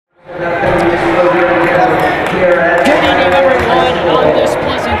Good evening, everyone, on this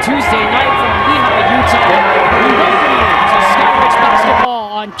pleasant Tuesday night from Lehigh, Utah. We welcome you to Skyridge Basketball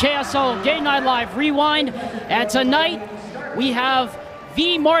on KSL Game Night Live Rewind. And tonight, we have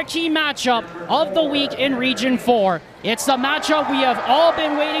the marquee matchup of the week in Region 4. It's the matchup we have all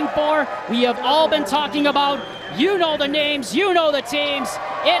been waiting for. We have all been talking about. You know the names, you know the teams.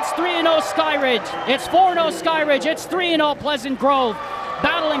 It's 3-0 Skyridge, it's 4-0 Skyridge, it's 3-0 Pleasant Grove,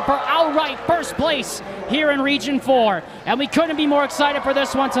 battling for outright first place here in Region 4. And we couldn't be more excited for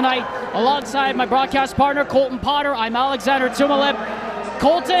this one tonight. Alongside my broadcast partner, Colton Potter, I'm Alexander Tumalip.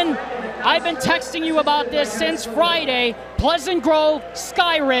 Colton, I've been texting you about this since Friday. Pleasant Grove,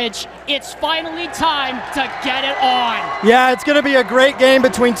 Skyridge, it's finally time to get it on. Yeah, it's going to be a great game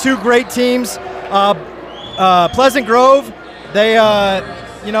between two great teams. Pleasant Grove,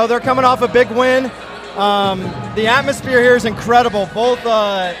 they're coming off a big win. The atmosphere here is incredible. Both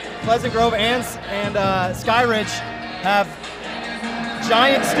Pleasant Grove and Skyridge have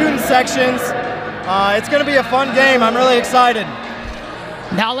giant student sections. It's going to be a fun game. I'm really excited.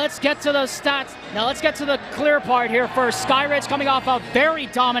 Now let's get to the stats. Now let's get to the clear part here first. Skyridge coming off a very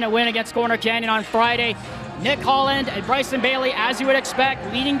dominant win against Corner Canyon on Friday. Nick Holland and Bryson Bailey, as you would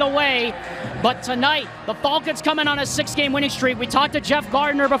expect, leading the way. But tonight, the Falcons come in on a 6-game winning streak. We talked to Jeff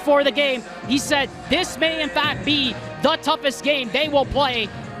Gardner before the game. He said this may in fact be the toughest game they will play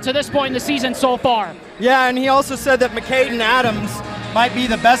to this point in the season so far. Yeah, and he also said that McCaden Adams might be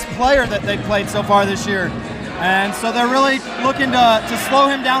the best player that they've played so far this year. And so they're really looking to slow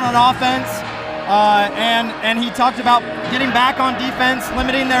him down on offense. And he talked about getting back on defense,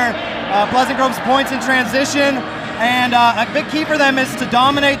 limiting their Pleasant Grove's points in transition. And a big key for them is to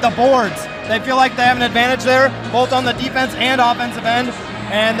dominate the boards. They feel like they have an advantage there, both on the defense and offensive end,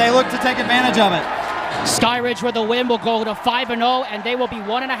 and they look to take advantage of it. Skyridge with a win will go to 5-0, and they will be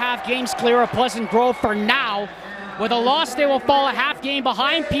 1.5 games clear of Pleasant Grove for now. With a loss, they will fall a half game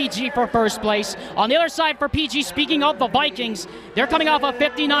behind PG for first place. On the other side for PG, speaking of the Vikings, they're coming off a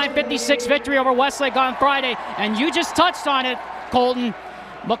 59-56 victory over Westlake on Friday. And you just touched on it, Colton.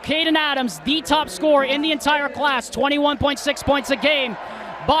 McCaden Adams, the top scorer in the entire class, 21.6 points a game.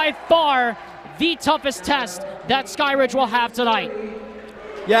 By far, the toughest test that Skyridge will have tonight.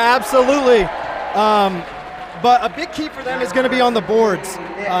 Yeah, absolutely. But a big key for them is going to be on the boards.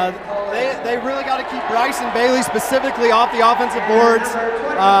 They really got to keep Bryson Bailey specifically off the offensive boards.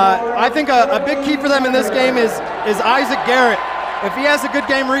 I think a big key for them in this game is Isaac Garrett. If he has a good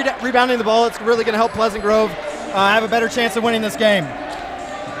game rebounding the ball, it's really going to help Pleasant Grove have a better chance of winning this game.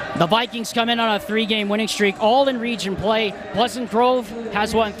 The Vikings come in on a 3-game winning streak, all in region play. Pleasant Grove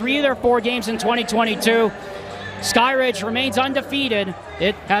has won 3 of their 4 games in 2022. Skyridge remains undefeated.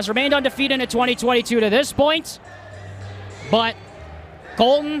 It has remained undefeated in 2022 to this point. But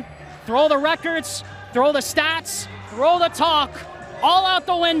Colton, throw the records, throw the stats, throw the talk, all out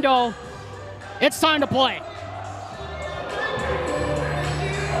the window. It's time to play.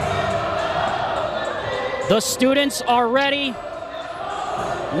 The students are ready.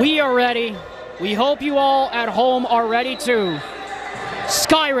 We are ready. We hope you all at home are ready too.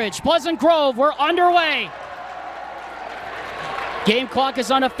 Skyridge, Pleasant Grove, we're underway. Game clock is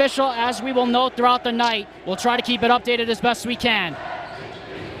unofficial, as we will note throughout the night. We'll try to keep it updated as best we can.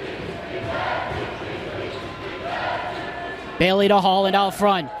 Bailey to Holland out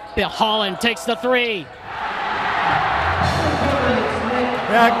front. Holland takes the 3.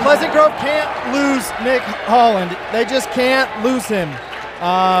 Yeah, Pleasant Grove can't lose Nick Holland. They just can't lose him.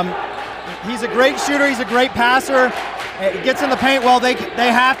 He's a great shooter. He's a great passer. He gets in the paint well. They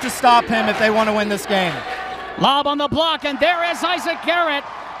have to stop him if they want to win this game. Lob on the block, and there is Isaac Garrett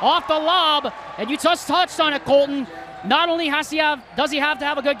off the lob. And you just touched on it, Colton. Not only does he have to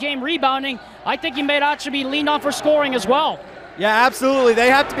have a good game rebounding, I think he may actually be leaned on for scoring as well. Yeah, absolutely. They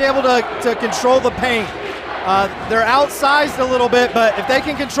have to be able to control the paint. They're outsized a little bit, but if they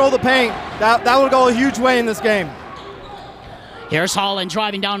can control the paint, that will go a huge way in this game. Here's Holland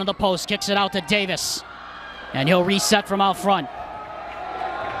driving down to the post, kicks it out to Davis, and he'll reset from out front.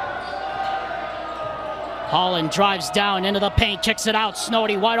 Holland drives down into the paint, kicks it out.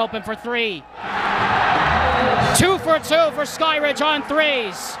 Snowdy wide open for 3. 2 for 2 for Skyridge on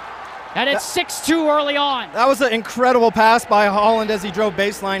 3s. And it's 6-2 early on. That was an incredible pass by Holland as he drove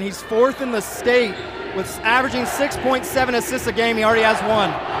baseline. He's 4th in the state with averaging 6.7 assists a game. He already has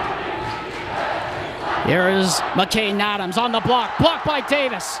 1. Here is McCaden Adams on the block. Blocked by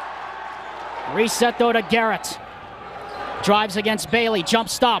Davis. Reset though to Garrett. Drives against Bailey. Jump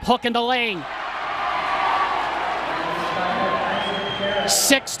stop. Hook in the lane.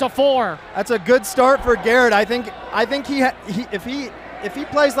 6-4. That's a good start for Garrett. I think if he if he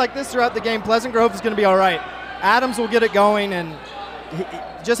plays like this throughout the game, Pleasant Grove is going to be all right. Adams will get it going, and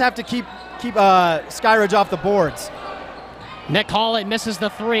just have to keep Skyridge off the boards. Nick Holland misses the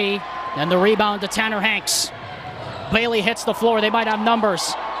three, and the rebound to Tanner Hanks. Bailey hits the floor. They might have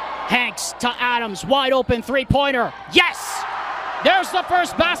numbers. Hanks to Adams, wide open three-pointer. Yes! There's the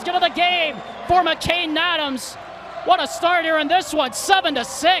first basket of the game for McCain Adams. What a start here in this one,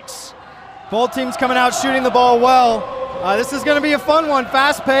 7-6. Both teams coming out shooting the ball well. This is going to be a fun one,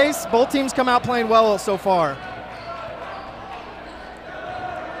 fast pace. Both teams come out playing well so far.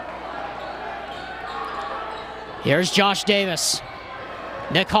 Here's Josh Davis.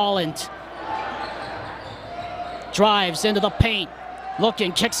 Nick Holland drives into the paint.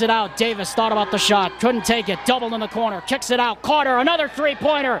 Looking, kicks it out. Davis thought about the shot, couldn't take it. Doubled in the corner, kicks it out. Carter, another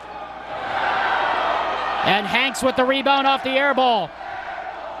three-pointer. And Hanks with the rebound off the air ball.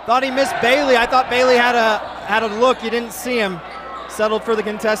 Thought he missed Bailey. I thought Bailey had a look. You didn't see him. Settled for the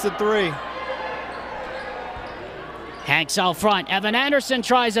contested three. Hanks out front. Evan Anderson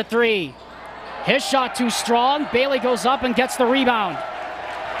tries a three. His shot too strong. Bailey goes up and gets the rebound.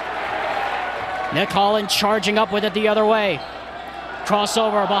 Nick Holland charging up with it the other way.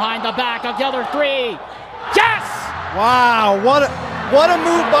 Crossover behind the back. Another three. Yes! Wow, what a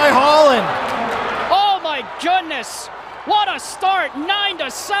move by Holland. Oh my goodness. What a start,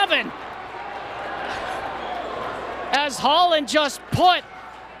 9-7. As Holland just put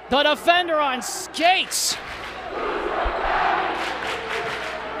the defender on skates.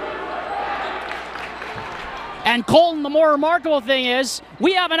 And Colton, the more remarkable thing is,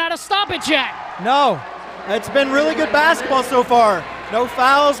 we haven't had a stoppage yet. No, it's been really good basketball so far. No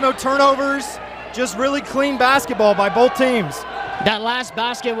fouls, no turnovers, just really clean basketball by both teams. That last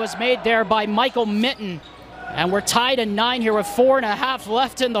basket was made there by Michael Mitten. And we're tied at 9 here with 4.5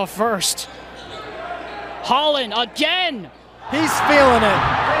 left in the first. Holland again. He's feeling it.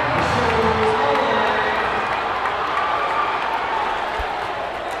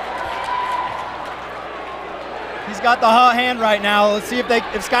 He's got the hot hand right now. Let's see if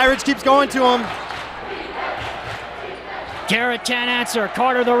Skyridge keeps going to him. Garrett can't answer.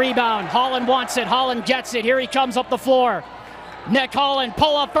 Carter the rebound. Holland wants it. Holland gets it. Here he comes up the floor. Nick Holland,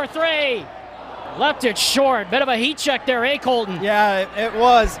 pull up for three. Left it short. Bit of a heat check there, eh, Colton? Yeah, it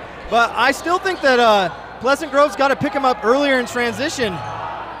was. But I still think that Pleasant Grove's got to pick him up earlier in transition.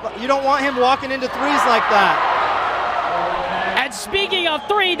 You don't want him walking into threes like that. And speaking of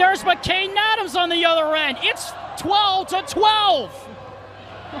three, there's McCain Adams on the other end. It's 12-12.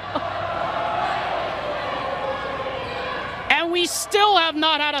 And we still have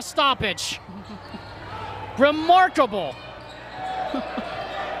not had a stoppage. Remarkable.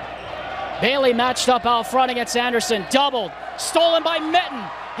 Bailey matched up out front against Anderson. Doubled. Stolen by Mitten.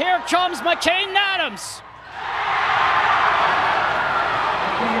 Here comes McCain Adams.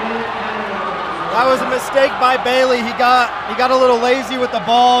 That was a mistake by Bailey. He got a little lazy with the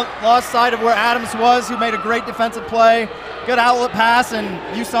ball. Lost sight of where Adams was, who made a great defensive play. Good outlet pass,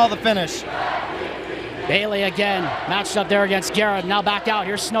 and you saw the finish. Bailey again. Matched up there against Garrett. Now back out.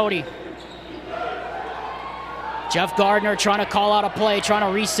 Here's Snowdy. Jeff Gardner trying to call out a play, trying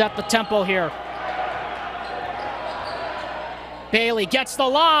to reset the tempo here. Bailey gets the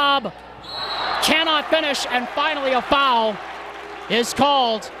lob, cannot finish, and finally a foul is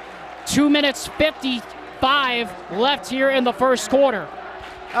called. 2 minutes 55 left here in the first quarter.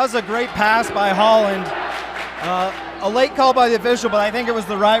 That was a great pass by Holland. A late call by the official, but I think it was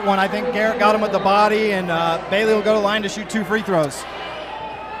the right one. I think Garrett got him with the body, and Bailey will go to the line to shoot 2 free throws.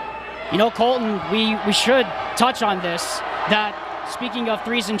 You know, Colton, we should touch on this, that speaking of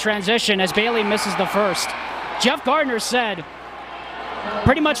threes in transition, as Bailey misses the first, Jeff Gardner said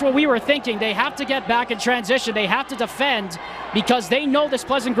pretty much what we were thinking. They have to get back in transition. They have to defend because they know this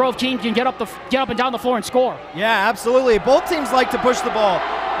Pleasant Grove team can get up and down the floor and score. Yeah, absolutely. Both teams like to push the ball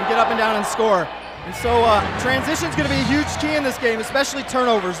and get up and down and score. And so transition is going to be a huge key in this game, especially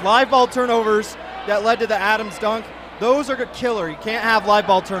turnovers, live ball turnovers that led to the Adams dunk. Those are a killer. You can't have live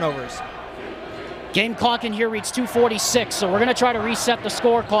ball turnovers. Game clock in here reads 2:46, so we're going to try to reset the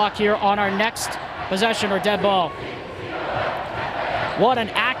score clock here on our next possession or dead ball. What an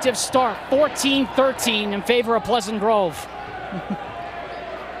active start, 14-13 in favor of Pleasant Grove.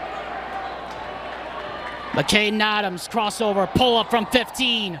 McCain Adams, crossover, pull up from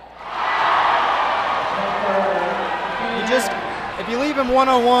 15. If you leave him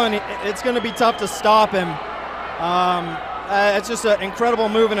one-on-one, it's going to be tough to stop him. It's just an incredible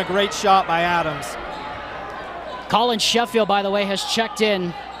move and a great shot by Adams. Colin Sheffield, by the way, has checked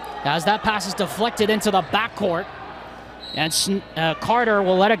in as that pass is deflected into the backcourt. And Carter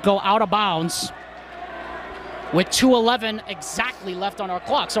will let it go out of bounds. with 2:11 exactly left on our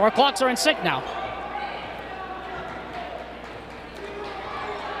clock. So our clocks are in sync now.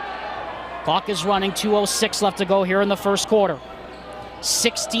 Clock is running, 2:06 left to go here in the first quarter.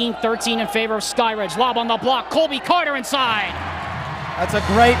 16-13 in favor of Skyridge. Lob on the block, Colby Carter inside. That's a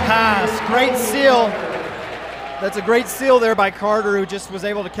great pass, great seal. That's a great seal there by Carter, who just was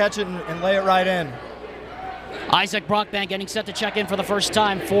able to catch it and lay it right in. Isaac Brockbank getting set to check in for the first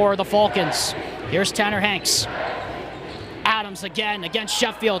time for the Falcons. Here's Tanner Hanks. Adams again against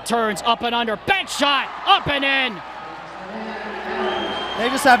Sheffield, turns up and under, bench shot, up and in. They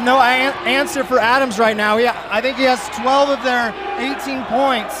just have no answer for Adams right now. I think he has 12 of their 18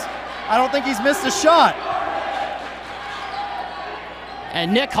 points. I don't think he's missed a shot.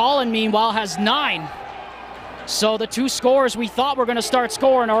 And Nick Holland, meanwhile, has 9. So the two scorers we thought were going to start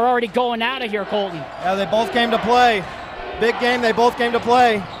scoring are already going out of here, Colton. Yeah, they both came to play. Big game, they both came to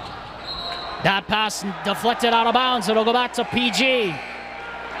play. That pass deflected out of bounds. It'll go back to PG.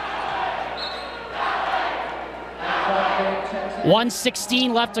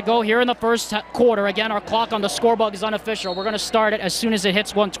 1:16 left to go here in the first quarter. Again, our clock on the scorebook is unofficial. We're going to start it as soon as it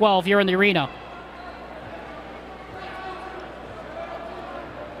hits 1:12 here in the arena.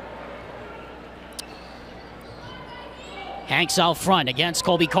 Hanks out front against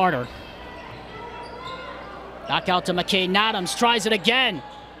Colby Carter. Back out to McCaden Adams, tries it again.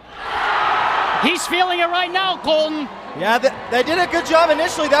 He's feeling it right now, Colton. Yeah, they did a good job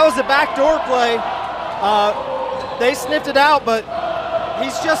initially. That was a backdoor play. They sniffed it out, but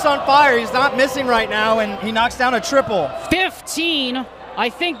he's just on fire. He's not missing right now, and he knocks down a triple. 15, I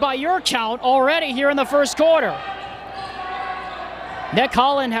think, by your count already here in the first quarter. Nick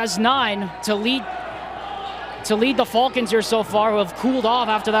Holland has 9 to lead the Falcons here so far, who have cooled off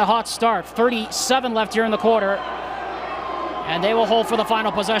after that hot start. 37 left here in the quarter, and they will hold for the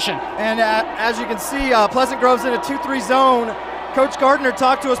final possession. And as you can see, Pleasant Grove's in a 2-3 zone. Coach Gardner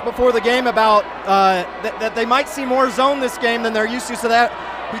talked to us before the game about that they might see more zone this game than they're used to. So that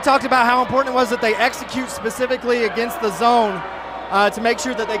he talked about how important it was that they execute specifically against the zone to make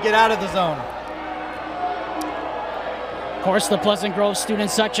sure that they get out of the zone. Of course, the Pleasant Grove student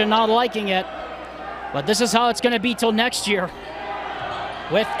section not liking it, but this is how it's going to be till next year.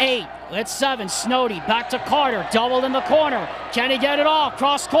 With 8, with 7, Snowdy back to Carter, doubled in the corner. Can he get it off?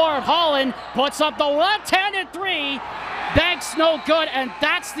 Cross court, Holland puts up the left-handed 3. Banks no good, and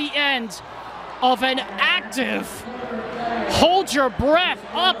that's the end of an active, hold your breath,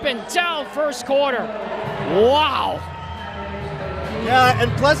 up and down first quarter. Wow. Yeah, and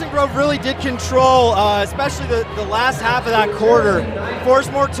Pleasant Grove really did control, especially the last half of that quarter.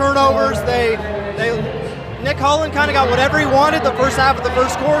 Forced more turnovers. Nick Holland kind of got whatever he wanted the first half of the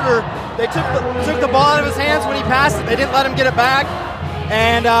first quarter. They took the ball out of his hands when he passed it. They didn't let him get it back.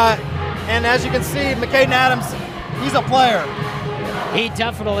 And as you can see, McCaden Adams, he's a player. He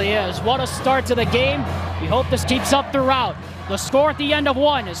definitely is. What a start to the game. We hope this keeps up throughout. The score at the end of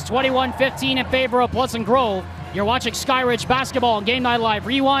 1 is 21-15 in favor of Pleasant Grove. You're watching Skyridge Basketball on Game Night Live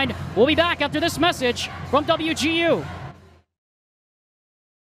Rewind. We'll be back after this message from WGU.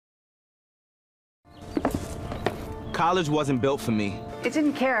 College wasn't built for me. It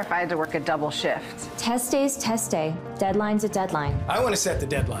didn't care if I had to work a double shift. Test day's test day. Deadline's a deadline. I want to set the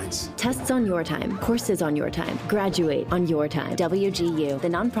deadlines. Tests on your time. Courses on your time. Graduate on your time. WGU, the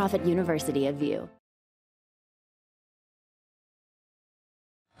nonprofit university of VU.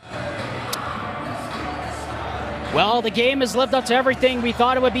 Well, the game has lived up to everything we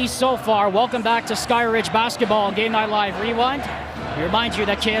thought it would be so far. Welcome back to Skyridge Basketball on Game Night Live Rewind. We remind you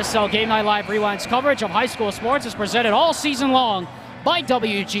that KSL Game Night Live Rewind's coverage of high school sports is presented all season long by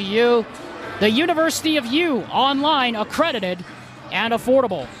WGU, the University of U, online, accredited, and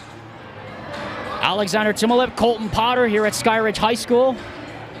affordable. Alexander Timolip, Colton Potter here at Skyridge High School.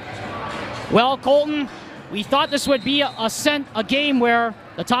 Well, Colton, we thought this would be a game where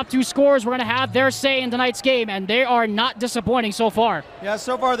the top 2 scorers were going to have their say in tonight's game, and they are not disappointing so far. Yeah,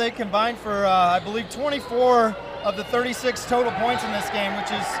 so far they combined for, I believe, 24 of the 36 total points in this game,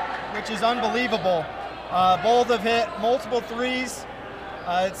 which is unbelievable. Both have hit multiple threes.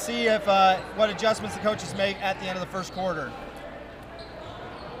 Let's see if what adjustments the coaches make at the end of the first quarter.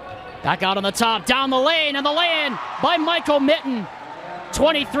 Back out on the top, down the lane, and the lay-in by Michael Mitten.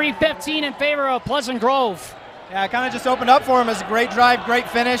 23-15 in favor of Pleasant Grove. Yeah, it kind of just opened up for him as a great drive, great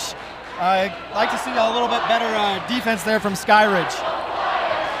finish. I'd like to see a little bit better defense there from Skyridge.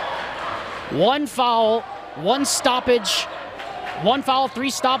 1 foul, 1 stoppage. 1 foul, 3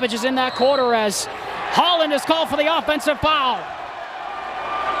 stoppages in that quarter as Holland is called for the offensive foul.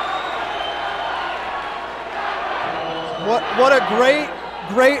 What a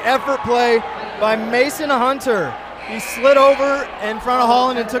great effort play by Mason Hunter. He slid over in front of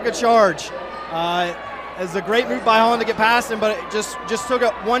Holland and took a charge. It's a great move by Holland to get past him, but it just took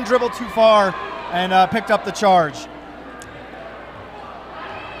it one dribble too far and picked up the charge.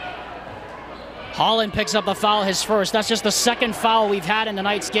 Holland picks up the foul, his first. That's just the second foul we've had in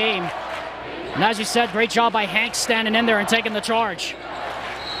tonight's game. And as you said, great job by Hanks standing in there and taking the charge.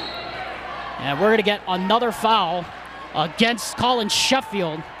 And we're going to get another foul against Colin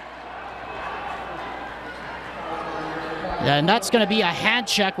Sheffield. And that's going to be a hand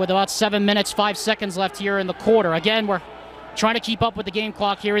check with about 7 minutes, 5 seconds left here in the quarter. Again, we're trying to keep up with the game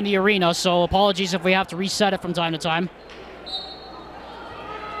clock here in the arena, so apologies if we have to reset it from time to time.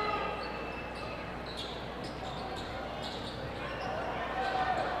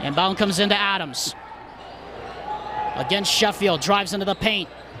 Inbound comes into Adams. Against Sheffield, drives into the paint.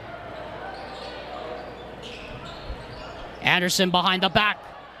 Anderson behind the back.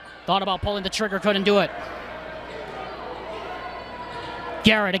 Thought about pulling the trigger, couldn't do it.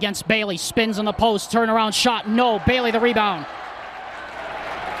 Garrett against Bailey, spins on the post, turnaround shot, no. Bailey the rebound.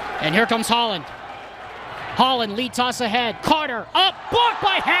 And here comes Holland. Holland, lead toss ahead. Carter, up, blocked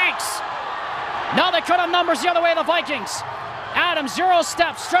by Hanks. Now they cut on numbers the other way, the Vikings. Adams, 0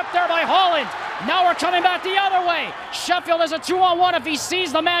 step, stripped there by Holland. Now we're coming back the other way. Sheffield has a 2-on-1 if he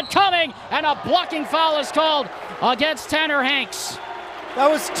sees the man coming, and a blocking foul is called against Tanner Hanks. That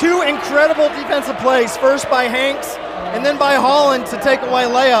was 2 incredible defensive plays, first by Hanks and then by Holland to take away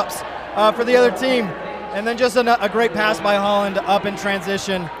layups for the other team. And then just a great pass by Holland up in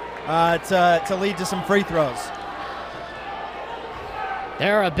transition to lead to some free throws.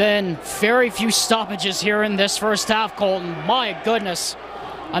 There have been very few stoppages here in this first half, Colton. My goodness.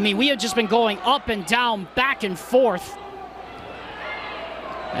 I mean, we have just been going up and down, back and forth,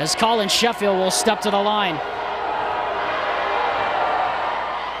 as Colin Sheffield will step to the line.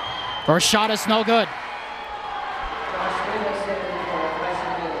 First shot is no good.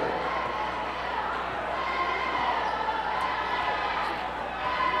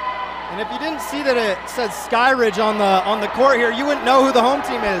 And if you didn't see that it says Skyridge on the court here, you wouldn't know who the home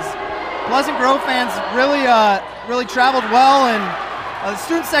team is. Pleasant Grove fans really traveled well, and the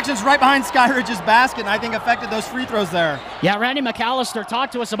student section's right behind Skyridge's basket, and I think affected those free throws there. Yeah, Randy McAllister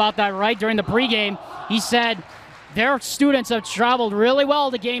talked to us about that right during the pregame. He said their students have traveled really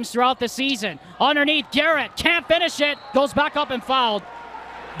well to games throughout the season. Underneath, Garrett can't finish it, goes back up and fouled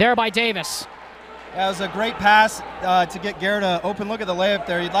there by Davis. That was a great pass to get Garrett an open look at the layup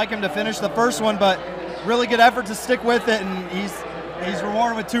there. You'd like him to finish the first one, but really good effort to stick with it, and he's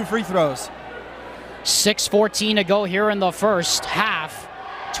rewarded with 2 free throws. 6:14 to go here in the first half.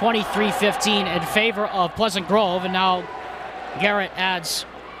 23-15 in favor of Pleasant Grove, and now Garrett adds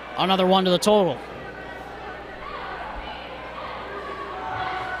another one to the total.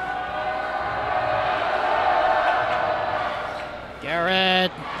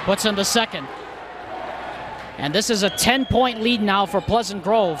 Garrett puts in the second. And this is a 10-point lead now for Pleasant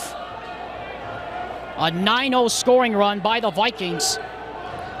Grove. A 9-0 scoring run by the Vikings.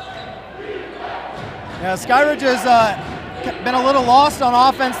 Yeah, Skyridge has been a little lost on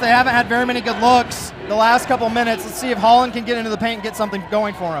offense. They haven't had very many good looks the last couple minutes. Let's see if Holland can get into the paint and get something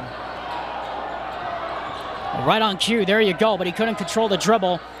going for him. Right on cue, there you go, but he couldn't control the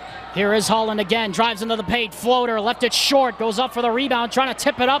dribble. Here is Holland again, drives into the paint, floater, left it short, goes up for the rebound, trying to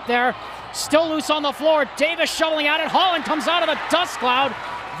tip it up there. Still loose on the floor, Davis shoveling at it, Holland comes out of the dust cloud,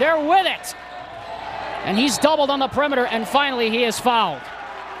 they're with it. And he's doubled on the perimeter, and finally he is fouled.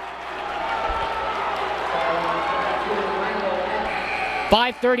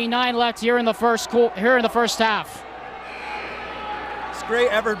 .5:39 left here in the first half. It's great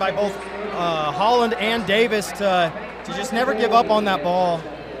effort by both Holland and Davis to just never give up on that ball.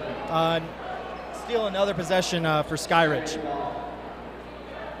 Steal another possession for Skyridge.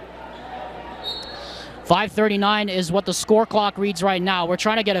 5:39 is what the score clock reads right now. We're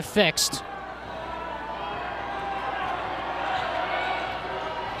trying to get it fixed.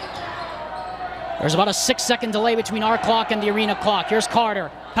 There's about a 6-second delay between our clock and the arena clock. Here's Carter.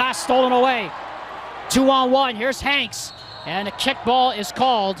 Pass stolen away. 2-on-1. Here's Hanks. And a kick ball is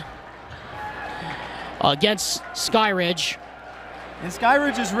called against Skyridge. And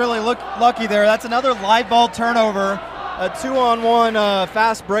Skyridge is really lucky there. That's another live ball turnover. A 2-on-1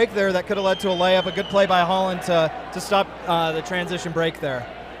 fast break there that could have led to a layup. A good play by Holland to stop the transition break there.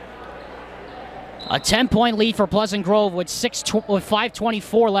 A 10-point lead for Pleasant Grove with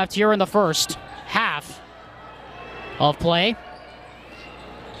 5:24 left here in the first half of play.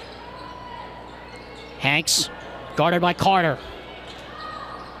 Hanks guarded by Carter.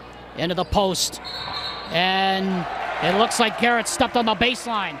 Into the post. And it looks like Garrett stepped on the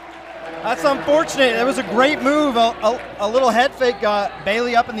baseline. That's unfortunate. It was a great move. A little head fake got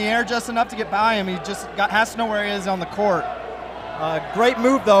Bailey up in the air just enough to get by him. He just has to know where he is on the court. Great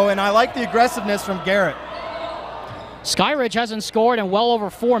move, though, and I like the aggressiveness from Garrett. Skyridge hasn't scored in well over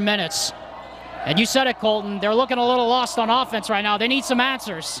 4 minutes. And you said it, Colton. They're looking a little lost on offense right now. They need some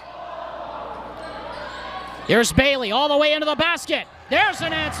answers. Here's Bailey all the way into the basket. There's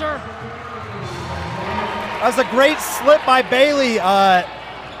an answer. That was a great slip by Bailey.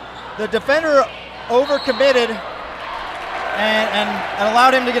 The defender overcommitted and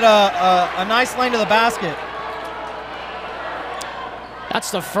allowed him to get a nice lane to the basket.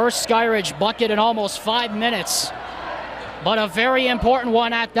 That's the first Skyridge bucket in almost 5 minutes, but a very important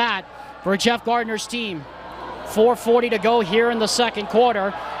one at that for Jeff Gardner's team. 4:40 to go here in the second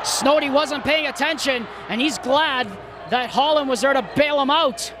quarter. Snowdy wasn't paying attention, and he's glad that Holland was there to bail him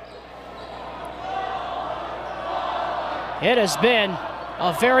out. It has been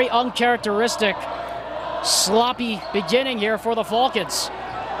a very uncharacteristic, sloppy beginning here for the Falcons.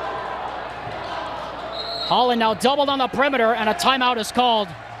 Holland now doubled on the perimeter, and a timeout is called.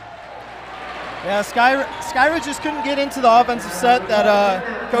 Yeah, Skyridge just couldn't get into the offensive set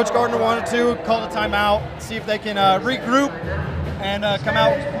that Coach Gardner wanted to. Call a timeout, see if they can regroup and come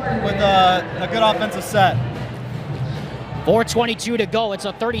out with a good offensive set. 4:22 to go. It's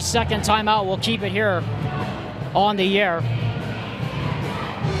a 30-second timeout. We'll keep it here on the air.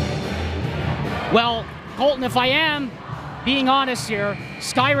 Well, Colton, if I am being honest here,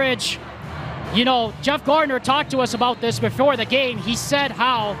 Skyridge, you know, Jeff Gardner talked to us about this before the game. He said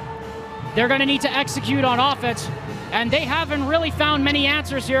how they're going to need to execute on offense, and they haven't really found many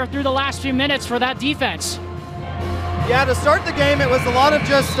answers here through the last few minutes for that defense. Yeah, to start the game, it was a lot of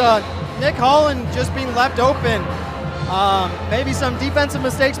just Nick Holland just being left open. Maybe some defensive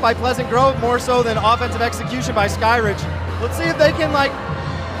mistakes by Pleasant Grove more so than offensive execution by Skyridge. Let's see if they can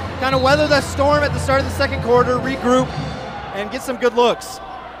kind of weather the storm at the start of the second quarter, regroup, and get some good looks.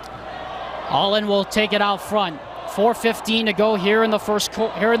 Holland will take it out front. 4:15 to go here in the first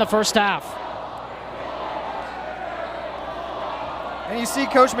half. And you see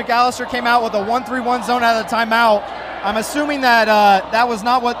Coach McAllister came out with a 1-3-1 zone out of the timeout. I'm assuming that that was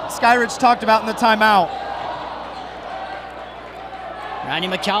not what Skyridge talked about in the timeout. Randy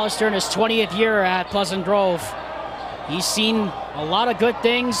McAllister in his 20th year at Pleasant Grove. He's seen a lot of good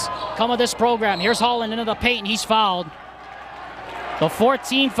things come of this program. Here's Holland into the paint, and he's fouled. The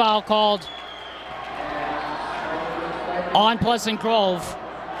 14th foul called on Pleasant Grove.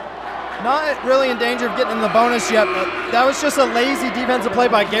 Not really in danger of getting in the bonus yet, but that was just a lazy defensive play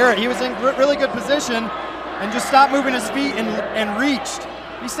by Garrett. He was in really good position and just stopped moving his feet and reached.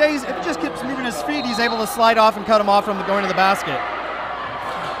 He says if he just keeps moving his feet, he's able to slide off and cut him off from going to the basket.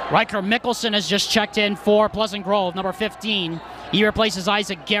 Riker Mickelson has just checked in for Pleasant Grove, number 15. He replaces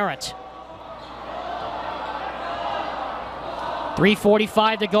Isaac Garrett.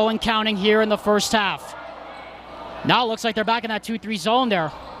 3:45 to go and counting here in the first half. Now it looks like they're back in that 2-3 zone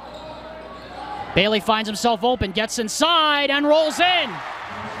there. Bailey finds himself open, gets inside, and rolls in.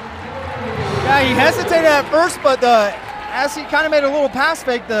 Yeah, he hesitated at first, but as he kind of made a little pass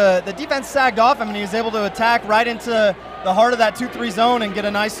fake, the defense sagged off him, and he was able to attack right into the heart of that 2-3 zone and get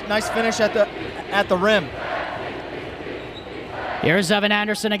a nice finish at the rim. Here's Evan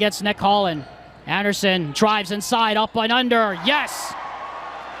Anderson against Nick Holland. Anderson drives inside, up and under. Yes!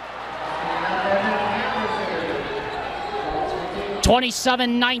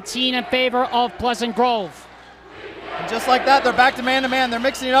 27-19 in favor of Pleasant Grove. And just like that, they're back to man-to-man. They're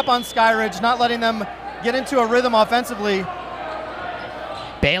mixing it up on Skyridge, not letting them get into a rhythm offensively.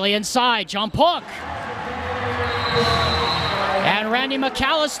 Bailey inside, jump hook. And Randy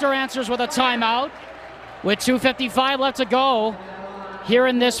McAllister answers with a timeout with 2:55 left to go here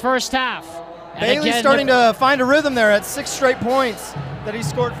in this first half. And Bailey's again, starting to find a rhythm there at 6 straight points that he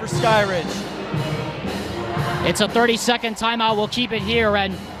scored for Skyridge. It's a 30-second timeout. We'll keep it here.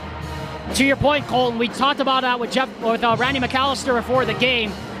 And to your point, Colton, we talked about that with Randy McAllister before the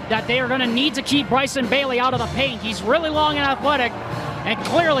game, that they are going to need to keep Bryson Bailey out of the paint. He's really long and athletic, and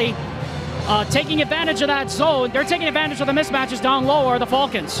clearly taking advantage of that zone. They're taking advantage of the mismatches down low are the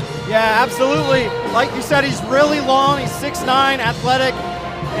Falcons. Yeah, absolutely. Like you said, he's really long. He's 6'9", athletic,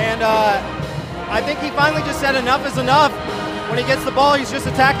 and I think he finally just said enough is enough. When he gets the ball, he's just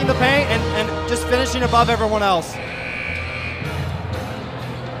attacking the paint and just finishing above everyone else.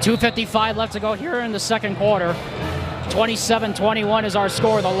 2:55 left to go here in the second quarter. 27-21 is our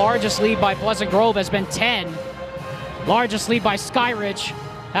score. The largest lead by Pleasant Grove has been 10. Largest lead by Skyridge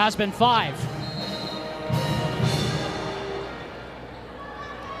has been 5.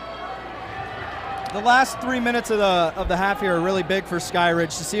 The last 3 minutes of the half here are really big for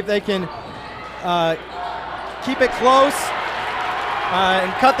Skyridge to see if they can keep it close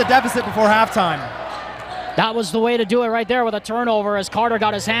and cut the deficit before halftime. That was the way to do it right there with a turnover as Carter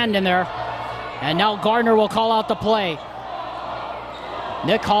got his hand in there. And now Gardner will call out the play.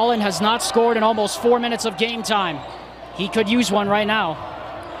 Nick Holland has not scored in almost 4 minutes of game time. He could use one right now.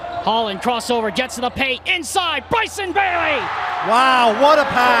 Holland crossover, gets to the paint, inside, Bryson Bailey! Wow, what a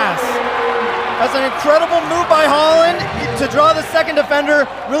pass. That's an incredible move by Holland to draw the second defender.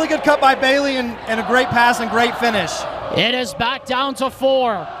 Really good cut by Bailey and a great pass and great finish. It is back down to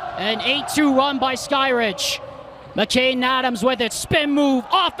 4. An 8-2 run by Skyridge. McCain Adams with it, spin move,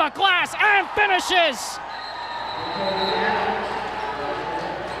 off the glass, and finishes!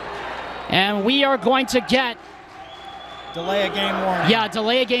 And we are going to get... Delay a game warning. Yeah,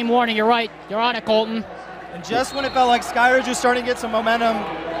 delay a game warning, you're right. You're on it, Colton. And just when it felt like Skyridge was starting to get some momentum,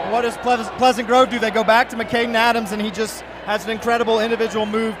 what does Pleasant Grove do? They go back to McCain Adams, and he just has an incredible individual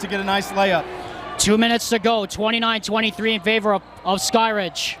move to get a nice layup. 2 minutes to go, 29-23 in favor of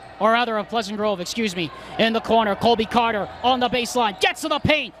Skyridge. Or rather of Pleasant Grove, excuse me. In the corner, Colby Carter on the baseline, gets to the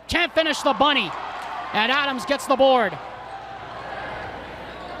paint, can't finish the bunny. And Adams gets the board.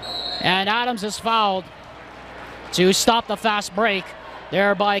 And Adams is fouled to stop the fast break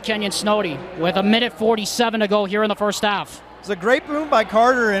there by Kenyon Snowdy with 1:47 to go here in the first half. It's a great boom by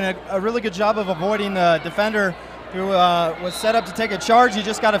Carter and a really good job of avoiding the defender who was set up to take a charge. He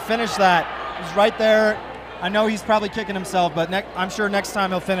just got to finish that. He's right there. I know he's probably kicking himself, but I'm sure next time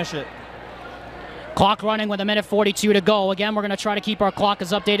he'll finish it. Clock running with 1:42 to go. Again, we're going to try to keep our clock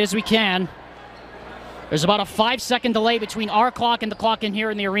as updated as we can. There's about a 5-second delay between our clock and the clock in here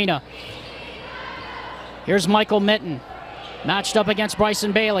in the arena. Here's Michael Mitten, matched up against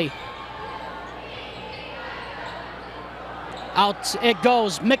Bryson Bailey. Out it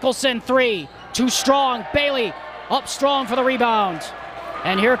goes, Mickelson 3, too strong, Bailey up strong for the rebound.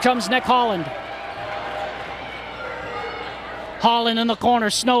 And here comes Nick Holland. Holland in the corner,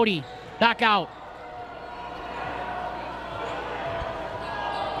 Snowdy, back out.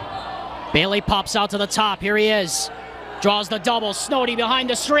 Bailey pops out to the top, here he is. Draws the double, Snowdy behind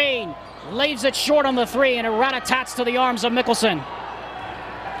the screen. Leaves it short on the 3, and it rat-a-tats to the arms of Mickelson.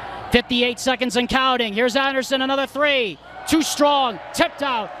 58 seconds and counting. Here's Anderson, another 3. Too strong, tipped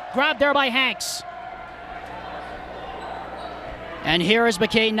out, grabbed there by Hanks. And here is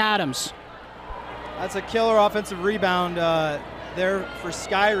McCain Adams. That's a killer offensive rebound there for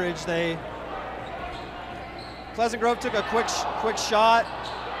Skyridge. Pleasant Grove took a quick shot.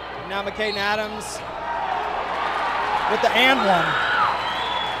 Now McCain Adams with the and one.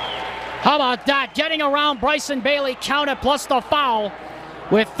 How about that? Getting around Bryson Bailey, counted plus the foul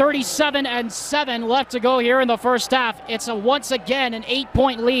with 37-7 left to go here in the first half. It's once again an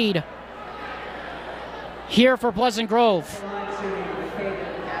 8-point lead here for Pleasant Grove.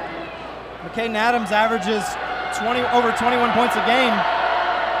 McCain Adams averages over 21 points a game.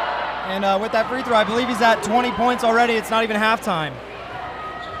 And with that free throw, I believe he's at 20 points already. It's not even halftime.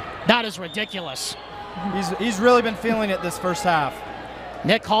 That is ridiculous. He's really been feeling it this first half.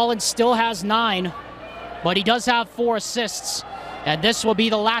 Nick Holland still has 9, but he does have 4 assists. And this will be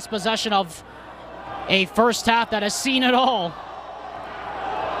the last possession of a first half that has seen it all.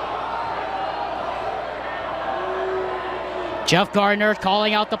 Jeff Gardner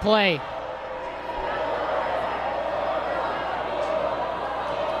calling out the play.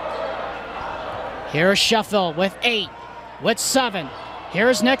 Here's Sheffield with 8, with 7.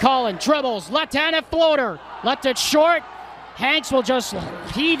 Here's Nick Holland, dribbles, left-handed floater, left it short. Hanks will just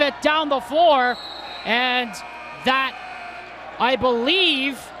heave it down the floor, and that, I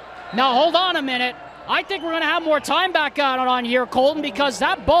believe, now hold on a minute. I think we're going to have more time back out on here, Colton, because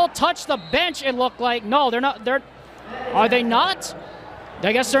that ball touched the bench, it looked like. No, they're not. Are they not?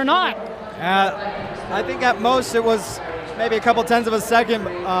 I guess they're not. I think at most it was maybe a couple tenths of a second.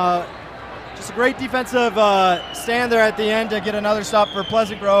 Just a great defensive stand there at the end to get another stop for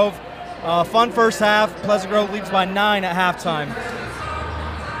Pleasant Grove. Fun first half. Pleasant Grove leads by 9 at halftime.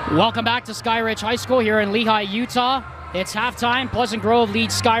 Welcome back to Skyridge High School here in Lehi, Utah. It's halftime. Pleasant Grove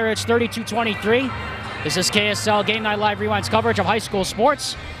leads Skyridge 32-23. This is KSL Game Night Live Rewind's coverage of high school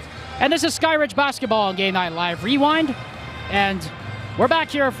sports. And this is Skyridge basketball on Game Night Live Rewind. And we're back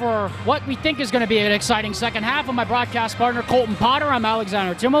here for what we think is going to be an exciting second half with my broadcast partner, Colton Potter. I'm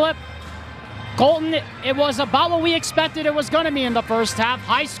Alexander Tumulip. Colton, it was about what we expected it was going to be in the first half.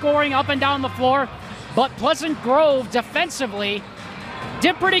 High scoring up and down the floor. But Pleasant Grove defensively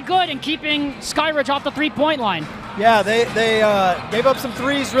did pretty good in keeping Skyridge off the three-point line. Yeah, they gave up some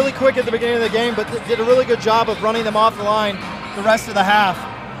threes really quick at the beginning of the game, but did a really good job of running them off the line the rest of the half.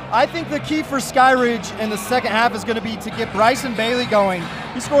 I think the key for Skyridge in the second half is going to be to get Bryson Bailey going.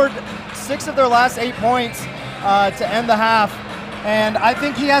 He scored 6 of their last 8 points to end the half, and I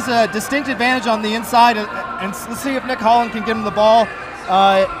think he has a distinct advantage on the inside. And let's see if Nick Holland can get him the ball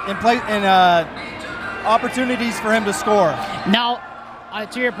and opportunities for him to score. Now,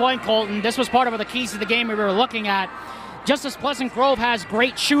 to your point, Colton, this was part of the keys to the game we were looking at. Just as Pleasant Grove has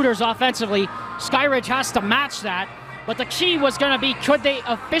great shooters offensively, Skyridge has to match that. But the key was going to be, could they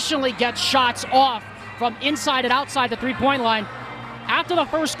efficiently get shots off from inside and outside the three-point line? After the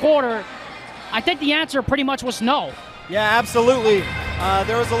first quarter, I think the answer pretty much was no. Yeah, absolutely.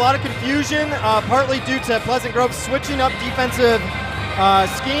 There was a lot of confusion, partly due to Pleasant Grove switching up defensive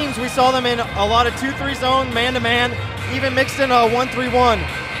schemes. We saw them in a lot of 2-3 zone, man-to-man, even mixed in a 1-3-1.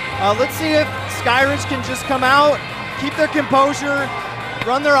 Let's see if Skyridge can just come out, keep their composure,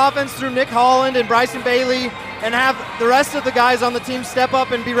 run their offense through Nick Holland and Bryson Bailey, and have the rest of the guys on the team step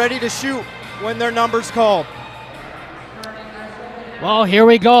up and be ready to shoot when their number's called. Well, here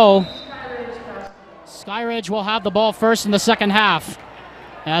we go. Skyridge will have the ball first in the second half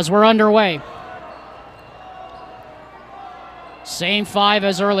as we're underway. Same 5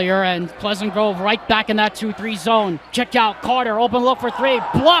 as earlier, and Pleasant Grove right back in that 2-3 zone. Check out Carter, open look for 3.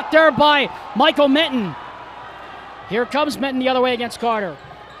 Blocked there by Michael Minton. Here comes Minton the other way against Carter,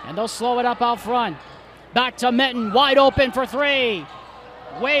 and they'll slow it up out front. Back to Minton, wide open for 3.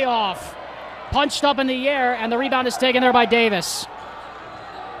 Way off. Punched up in the air, and the rebound is taken there by Davis.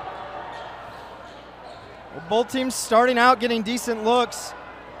 Well, both teams starting out getting decent looks.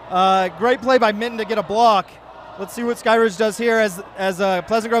 Great play by Minton to get a block. Let's see what Skyridge does here as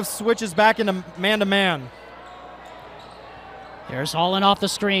Pleasant Grove switches back into man-to-man. Here's Holland off the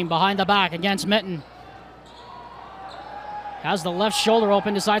screen, behind the back against Minton. Has the left shoulder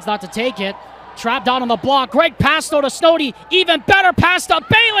open, decides not to take it. Trapped down on the block. Great pass though to Snowdy. Even better pass to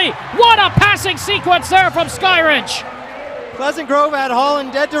Bailey. What a passing sequence there from Skyridge. Pleasant Grove had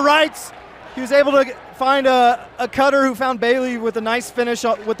Holland dead to rights. He was able to find a cutter who found Bailey with a nice finish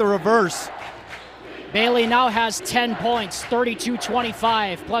with the reverse. Bailey now has 10 points,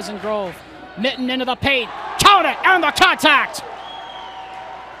 32-25, Pleasant Grove. Minton into the paint. Count it, and the contact.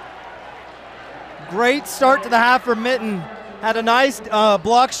 Great start to the half for Minton. Had a nice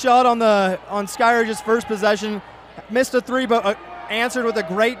block shot on Skyridge's first possession. Missed a 3, but answered with a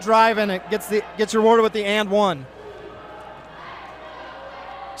great drive, and it gets rewarded with the and 1.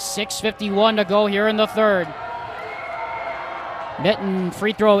 6:51 to go here in the third. Minton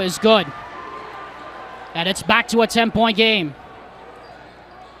free throw is good. And it's back to a 10-point game.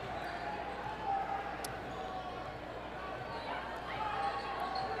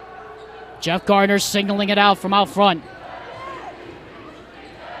 Jeff Gardner signaling it out from out front.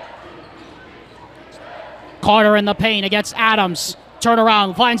 Carter in the paint against Adams.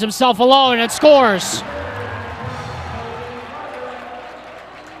 Turnaround, finds himself alone and scores.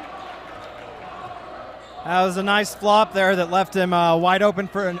 That was a nice flop there that left him wide open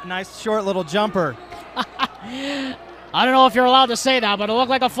for a nice short little jumper. I don't know if you're allowed to say that, but it looked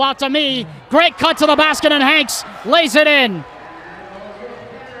like a flop to me. Great cut to the basket, and Hanks lays it in.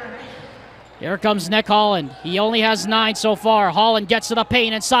 Here comes Nick Holland. He only has 9 so far. Holland gets to the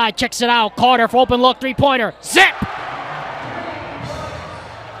paint inside, kicks it out. Carter for open look, three-pointer. Zip!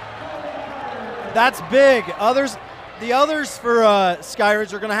 That's big. The others for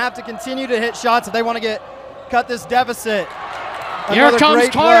Skyridge are going to have to continue to hit shots if they want to cut this deficit. Here comes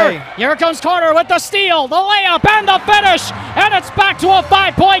Carter. Here comes Carter with the steal, the layup, and the finish. And it's back to a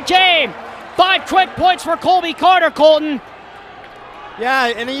 5-point game. 5 quick points for Colby Carter, Colton.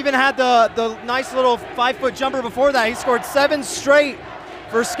 Yeah, and he even had the nice little 5-foot jumper before that. He scored 7 straight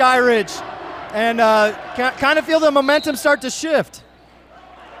for Skyridge. And kind of feel the momentum start to shift.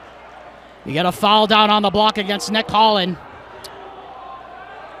 You get a foul down on the block against Nick Holland.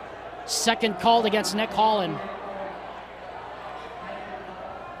 Second called against Nick Holland.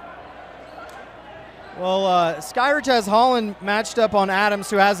 Well, Skyridge has Holland matched up on Adams,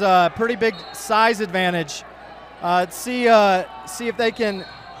 who has a pretty big size advantage. See if they can.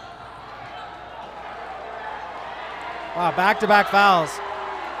 Wow, back-to-back fouls.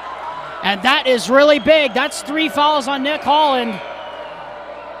 And that is really big. That's 3 fouls on Nick Holland.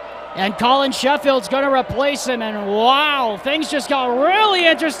 And Colin Sheffield's going to replace him. And wow, things just got really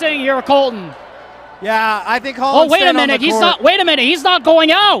interesting here, Colton. Yeah, I think Holland's wait a minute. He's not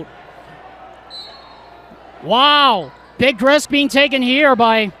going out. Wow, big risk being taken here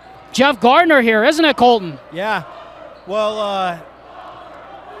by Jeff Gardner here, isn't it, Colton? Yeah. Well,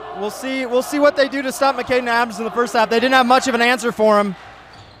 we'll see what they do to stop McCaden Adams in the first half. They didn't have much of an answer for him.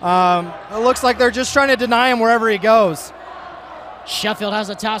 It looks like they're just trying to deny him wherever he goes. Sheffield has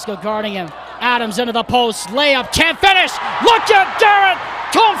the task of guarding him. Adams into the post, layup, can't finish. Look at Garrett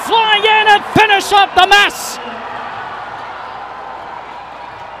come flying in and finish up the mess.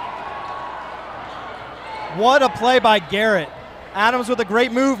 What a play by Garrett. Adams with a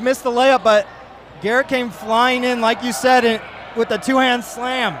great move, missed the layup, but Garrett came flying in, like you said, with the two-hand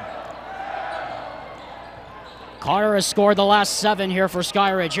slam. Carter has scored the last 7 here for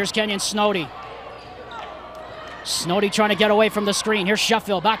Skyridge. Here's Kenyon Snowdy. Snowdy trying to get away from the screen. Here's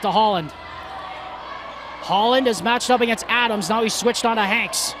Sheffield, back to Holland. Holland is matched up against Adams. Now he's switched on to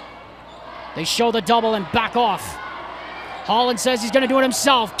Hanks. They show the double and back off. Holland says he's going to do it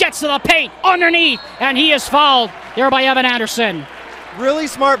himself. Gets to the paint, underneath, and he is fouled there by Evan Anderson. Really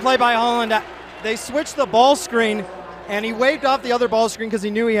smart play by Holland. They switched the ball screen, and he waved off the other ball screen because he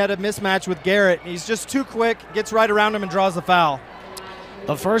knew he had a mismatch with Garrett. He's just too quick, gets right around him and draws the foul.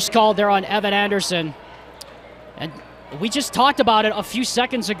 The first call there on Evan Anderson. And we just talked about it a few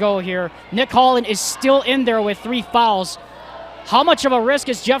seconds ago here. Nick Holland is still in there with 3 fouls. How much of a risk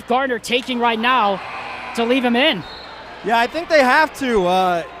is Jeff Gardner taking right now to leave him in? Yeah, I think they have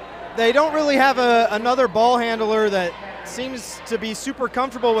to. They don't really have another ball handler that seems to be super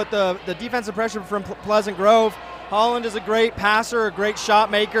comfortable with the defensive pressure from Pleasant Grove. Holland is a great passer, a great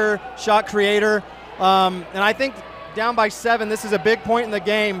shot maker, shot creator. And I think down by 7, this is a big point in the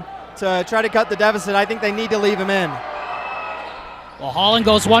game to try to cut the deficit. I think they need to leave him in. Well, Holland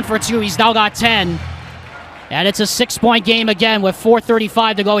goes 1 for 2. He's now got 10. And it's a 6-point game again with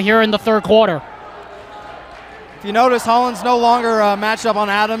 4:35 to go here in the third quarter. If you notice, Holland's no longer matched up on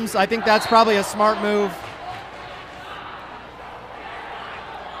Adams. I think that's probably a smart move.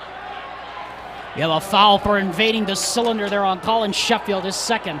 You have a foul for invading the cylinder there on Colin Sheffield, his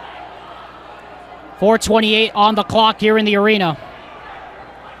second. 4:28 on the clock here in the arena.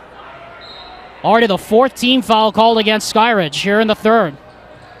 Already the 4th team foul called against Skyridge here in the third.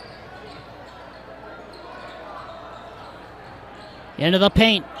 Into the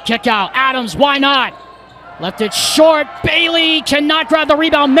paint, kick out, Adams, why not? Left it short, Bailey cannot grab the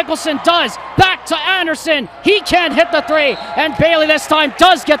rebound, Mickelson does. Back to Anderson, he can't hit the 3, and Bailey this time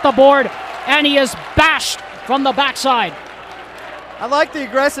does get the board, and he is bashed from the backside. I like the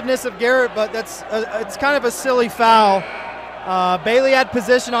aggressiveness of Garrett, but it's kind of a silly foul. Bailey had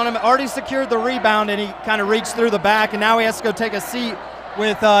position on him, already secured the rebound, and he kind of reached through the back, and now he has to go take a seat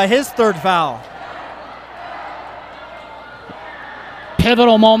with his 3rd foul.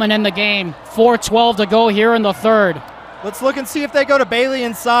 Pivotal moment in the game. 4:12 to go here in the third. Let's look and see if they go to Bailey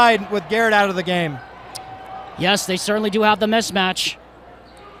inside with Garrett out of the game. Yes, they certainly do have the mismatch.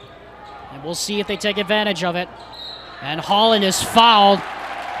 And we'll see if they take advantage of it. And Holland is fouled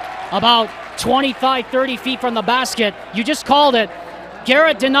about 25, 30 feet from the basket. You just called it.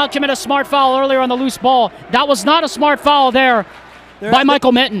 Garrett did not commit a smart foul earlier on the loose ball. That was not a smart foul there by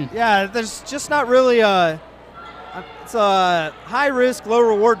Michael Mitten. Yeah, there's just not really it's a high-risk,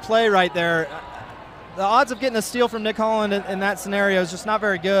 low-reward play right there. The odds of getting a steal from Nick Holland in that scenario is just not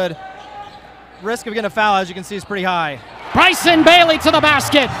very good. Risk of getting a foul, as you can see, is pretty high. Bryson Bailey to the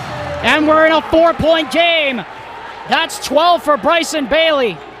basket, and we're in a 4-point game. That's 12 for Bryson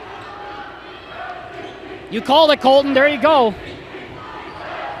Bailey. You called it, Colton. There you go.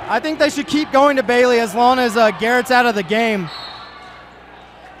 I think they should keep going to Bailey as long as Garrett's out of the game.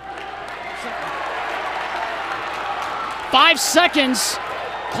 5 seconds.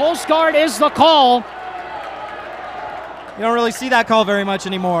 Close guard is the call. You don't really see that call very much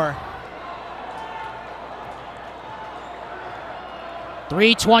anymore.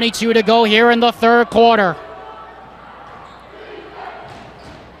 3:22 to go here in the third quarter.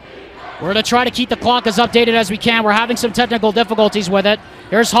 We're going to try to keep the clock as updated as we can. We're having some technical difficulties with it.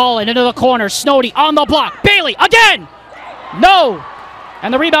 Here's Holland into the corner. Snowdy on the block. Bailey again. No.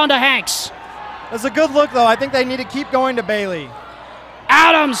 And the rebound to Hanks. That's a good look, though. I think they need to keep going to Bailey.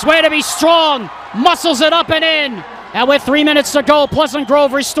 Adams, way to be strong. Muscles it up and in. And with 3 minutes to go, Pleasant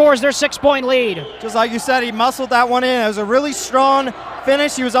Grove restores their 6-point lead. Just like you said, he muscled that one in. It was a really strong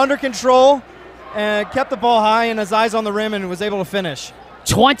finish. He was under control and kept the ball high and his eyes on the rim and was able to finish.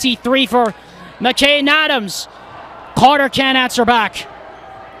 23 for McCain Adams. Carter can't answer back.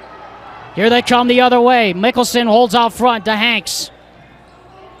 Here they come the other way. Mickelson holds out front to Hanks.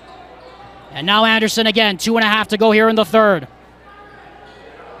 And now Anderson again, 2.5 to go here in the third.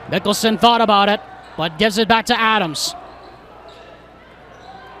 Mickelson thought about it, but gives it back to Adams.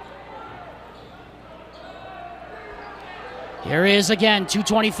 Here he is again,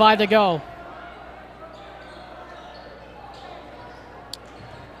 2:25 to go.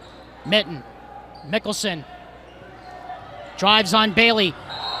 Mitten, Mickelson, drives on Bailey,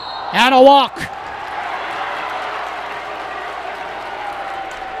 and a walk.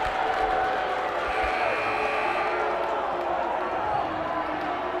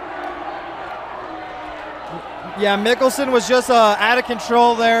 Yeah, Mickelson was just out of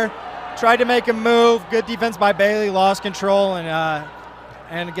control there. Tried to make him move. Good defense by Bailey, lost control,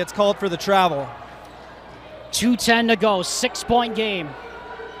 and it gets called for the travel. 2:10 to go, 6-point game.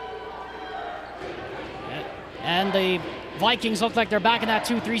 And the Vikings look like they're back in that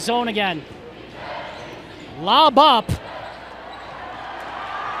 2-3 zone again. Lob up.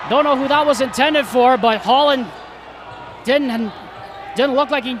 Don't know who that was intended for, but Holland didn't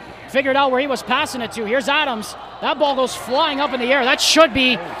look like he figured out where he was passing it to. Here's Adams. That ball goes flying up in the air. That should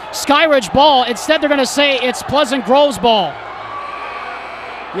be Skyridge ball. Instead, they're going to say it's Pleasant Grove's ball.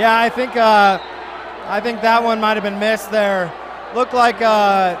 Yeah, I think that one might have been missed there. Looked like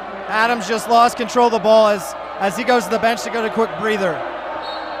Adams just lost control of the ball as he goes to the bench to get a quick breather.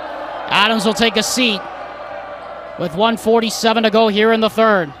 Adams will take a seat with 1:47 to go here in the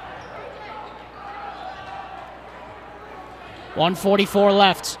third. 1:44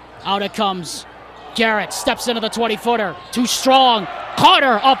 left. Out it comes. Garrett steps into the 20-footer. Too strong.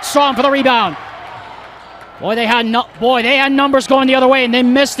 Carter up strong for the rebound. Boy, they had numbers going the other way, and they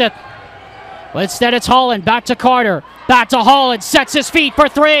missed it. But instead, it's Holland. Back to Carter. Back to Holland. Sets his feet for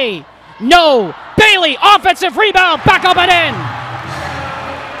three. No. Bailey, offensive rebound. Back up and in.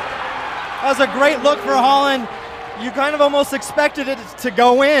 That was a great look for Holland. You kind of almost expected it to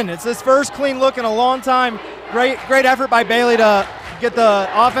go in. It's his first clean look in a long time. Great effort by Bailey to get the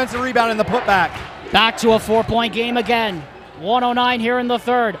offensive rebound and the putback. Back to a 4-point game again. 1:09 here in the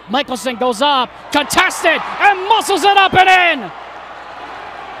third. Mickelson goes up, contested, and muscles it up and in.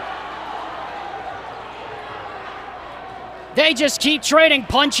 They just keep trading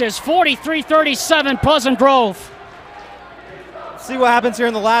punches. 43-37, Pleasant Grove. See what happens here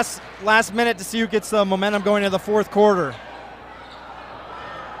in the last minute to see who gets the momentum going into the fourth quarter.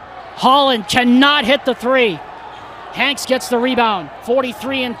 Holland cannot hit the three. Hanks gets the rebound.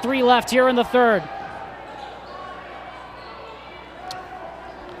 43-3 left here in the third.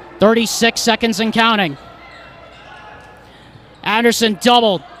 36 seconds and counting. Anderson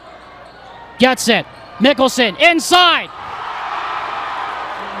doubled. Gets it. Mickelson inside.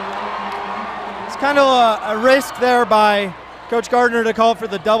 It's kind of a risk there by Coach Gardner to call for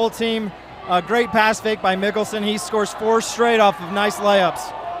the double team. A great pass fake by Mickelson. He scores 4 straight off of nice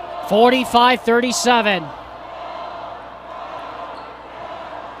layups. 45-37.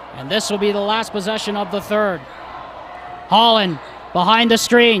 And this will be the last possession of the third. Holland behind the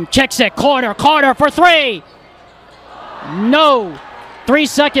screen, kicks it, corner, Carter for three. No. 3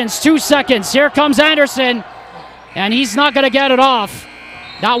 seconds, 2 seconds. Here comes Anderson, and he's not going to get it off.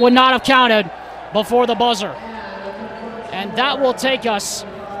 That would not have counted before the buzzer. And that will take us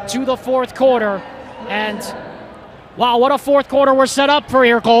to the fourth quarter. And wow, what a fourth quarter we're set up for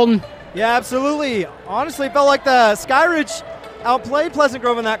here, Colton. Yeah, absolutely. Honestly, it felt like the Skyridge outplayed Pleasant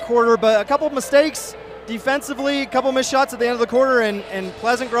Grove in that quarter, but a couple of mistakes defensively, a couple missed shots at the end of the quarter, and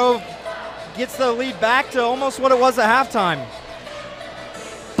Pleasant Grove gets the lead back to almost what it was at halftime.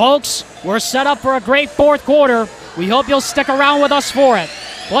 Folks, we're set up for a great fourth quarter. We hope you'll stick around with us for it.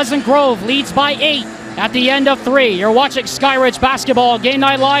 Pleasant Grove leads by 8 at the end of 3. You're watching Skyridge Basketball Game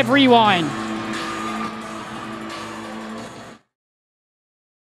Night Live Rewind.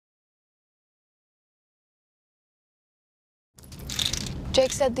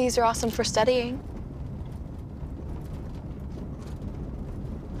 Jake said these are awesome for studying.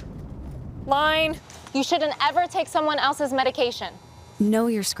 Line. You shouldn't ever take someone else's medication. Know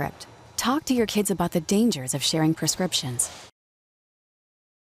your script. Talk to your kids about the dangers of sharing prescriptions.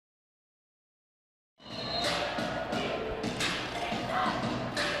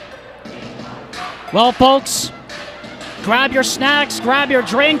 Well, folks, grab your snacks, grab your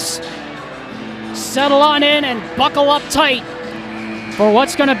drinks, settle on in and buckle up tight for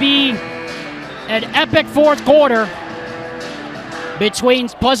what's going to be an epic fourth quarter between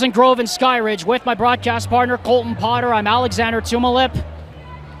Pleasant Grove and Skyridge. With my broadcast partner, Colton Potter, I'm Alexander Tumalip.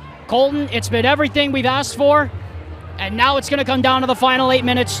 Colton, it's been everything we've asked for, and now it's going to come down to the final 8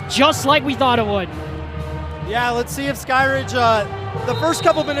 minutes, just like we thought it would. Yeah, let's see if Skyridge, the first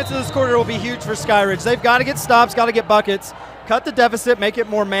couple minutes of this quarter will be huge for Skyridge. They've got to get stops, got to get buckets, cut the deficit, make it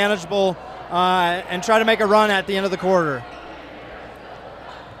more manageable, and try to make a run at the end of the quarter.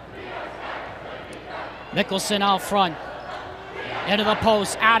 Mickelson out front. Into the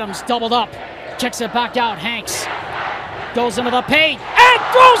post. Adams doubled up. Kicks it back out. Hanks goes into the paint and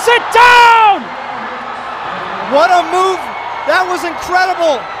throws it down! What a move! That was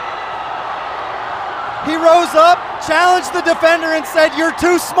incredible! He rose up, challenged the defender, and said, "You're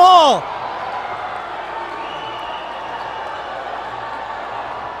too small."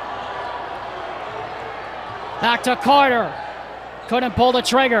 Back to Carter. Couldn't pull the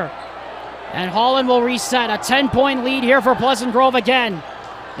trigger. And Holland will reset. A 10-point lead here for Pleasant Grove again.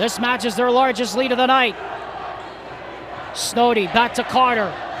 This match is their largest lead of the night. Snody back to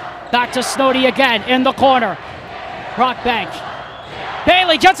Carter. Back to Snody again in the corner. Brockbank.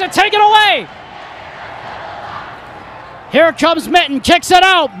 Bailey gets it taken away. Here comes Mitten, kicks it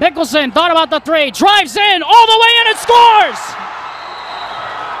out. Mickelson thought about the three, drives in, all the way in and scores!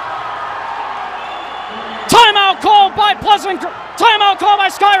 Timeout called by timeout called by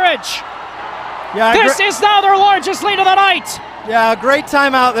Skyridge. Yeah, this is now their largest lead of the night. Yeah, great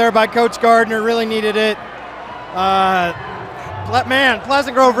timeout there by Coach Gardner, really needed it.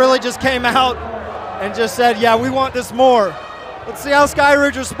 Pleasant Grove really just came out and just said, yeah, we want this more. Let's see how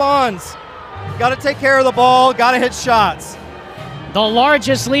Skyridge responds. Got to take care of the ball, got to hit shots. The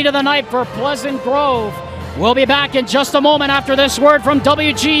largest lead of the night for Pleasant Grove. We'll be back in just a moment after this word from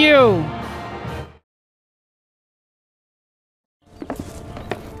WGU.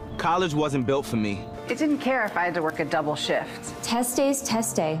 College wasn't built for me. It didn't care if I had to work a double shift. Test day's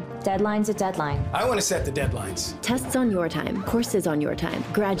test day. Deadline's a deadline. I want to set the deadlines. Tests on your time. Courses on your time.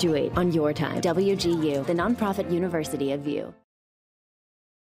 Graduate on your time. WGU, the nonprofit university of VU.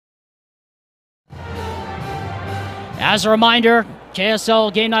 As a reminder,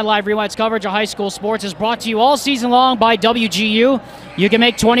 KSL Game Night Live Rewinds coverage of high school sports is brought to you all season long by WGU. You can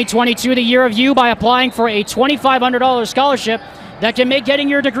make 2022 the year of you by applying for a $2,500 scholarship that can make getting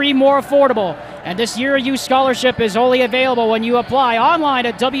your degree more affordable. And this Year of You scholarship is only available when you apply online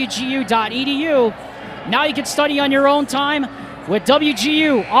at wgu.edu. Now you can study on your own time with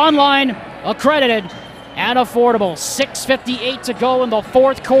WGU, online, accredited, and affordable. 6:58 to go in the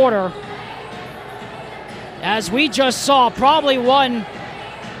fourth quarter. As we just saw, probably one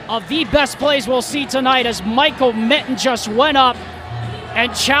of the best plays we'll see tonight as Michael Mitten just went up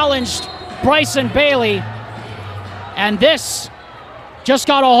and challenged Bryson Bailey. And this just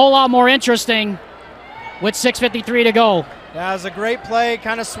got a whole lot more interesting with 6:53 to go. Yeah, it was a great play,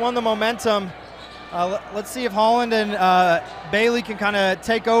 kind of swung the momentum. Let's see if Holland and Bailey can kind of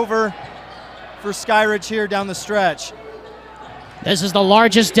take over for Skyridge here down the stretch. This is the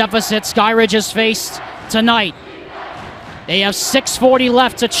largest deficit Skyridge has faced tonight. They have 6:40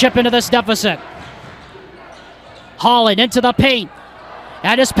 left to chip into this deficit. Holland into the paint.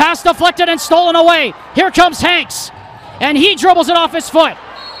 And his pass deflected and stolen away. Here comes Hanks. And he dribbles it off his foot.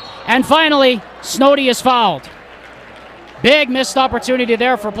 And finally, Snody is fouled. Big missed opportunity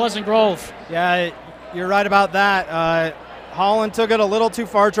there for Pleasant Grove. Yeah, you're right about that. Holland took it a little too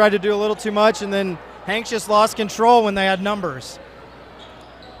far, tried to do a little too much, and then Hanks just lost control when they had numbers.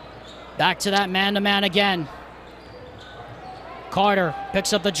 Back to that man-to-man again. Carter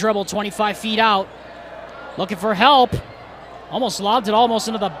picks up the dribble 25 feet out. Looking for help. Almost lobbed it almost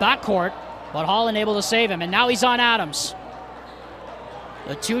into the backcourt, but Holland able to save him, and now he's on Adams.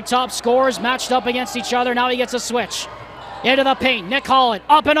 The two top scorers matched up against each other. Now he gets a switch. Into the paint. Nick Holland,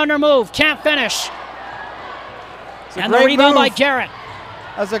 up and under move. Can't finish. And the rebound by Garrett.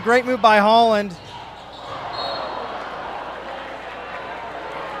 That's a great move by Holland.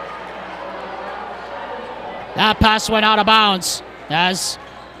 That pass went out of bounds as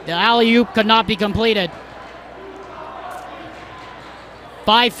the alley-oop could not be completed.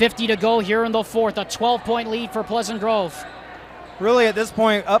 5:50 to go here in the fourth. A 12-point lead for Pleasant Grove. Really, at this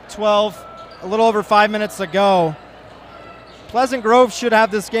point, up 12, a little over 5 minutes to go. Pleasant Grove should have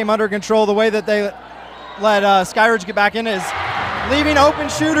this game under control. The way that they let Skyridge get back in is leaving open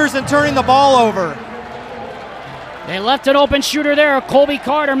shooters and turning the ball over. They left an open shooter there. Colby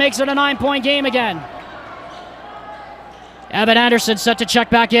Carter makes it a 9-point game again. Evan Anderson set to check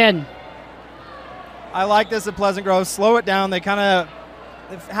back in. I like this at Pleasant Grove. Slow it down. They've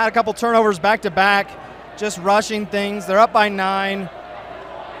had a couple turnovers back to back, just rushing things. They're up by 9.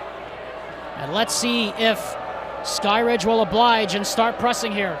 And let's see if Skyridge will oblige and start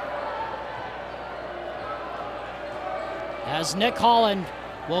pressing here. As Nick Holland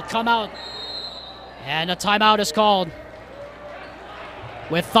will come out, and a timeout is called.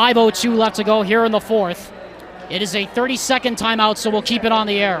 With 5:02 left to go here in the fourth. It is a 30-second timeout, so we'll keep it on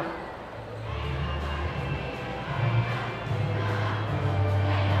the air.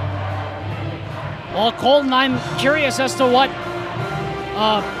 Well, Colton, I'm curious as to what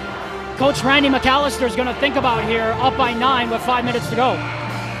Coach Randy McAllister is going to think about here, up by 9 with 5 minutes to go.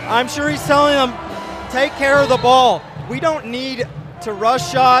 I'm sure he's telling them, take care of the ball. We don't need to rush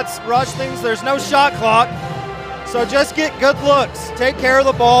shots, rush things. There's no shot clock. So just get good looks. Take care of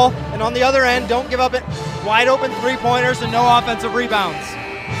the ball. And on the other end, don't give up wide open three-pointers and no offensive rebounds.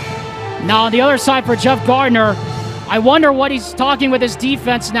 Now on the other side for Jeff Gardner, I wonder what he's talking with his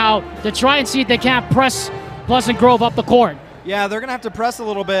defense now to try and see if they can't press Pleasant Grove up the court. Yeah, they're going to have to press a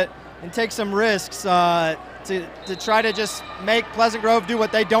little bit. and take some risks to try to just make Pleasant Grove do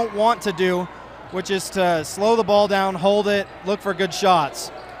what they don't want to do, which is to slow the ball down, hold it, look for good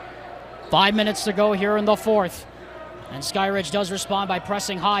shots. 5 minutes to go here in the fourth. And Skyridge does respond by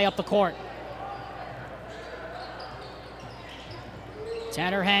pressing high up the court.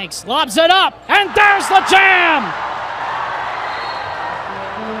 Tanner Hanks lobs it up, and there's the jam!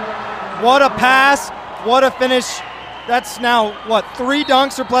 What a pass, what a finish. That's now, 3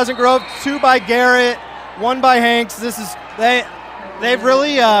 dunks for Pleasant Grove, 2 by Garrett, 1 by Hanks. They've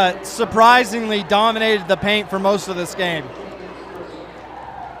really surprisingly dominated the paint for most of this game.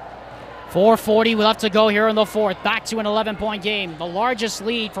 4:40 left to go here in the fourth. Back to an 11-point game. The largest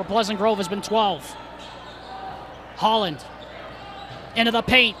lead for Pleasant Grove has been 12. Holland into the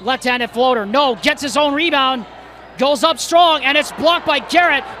paint, left-handed floater. No, gets his own rebound. Goes up strong, and it's blocked by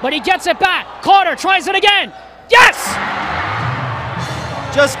Garrett, but he gets it back. Carter tries it again. Yes!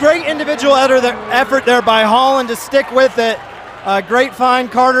 Just great individual effort there by Holland to stick with it. Great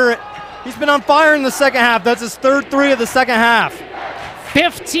find, Carter. He's been on fire in the second half. That's his third 3 of the second half.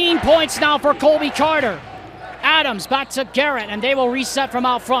 15 points now for Colby Carter. Adams back to Garrett, and they will reset from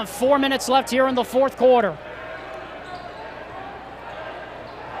out front. 4 minutes left here in the fourth quarter.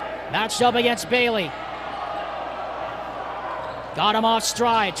 Matched up against Bailey. Got him off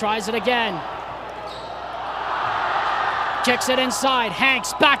stride, tries it again. Kicks it inside,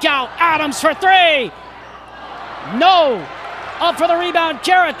 Hanks back out, Adams for 3. No, up for the rebound,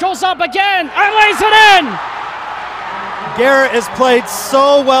 Garrett goes up again and lays it in. Garrett has played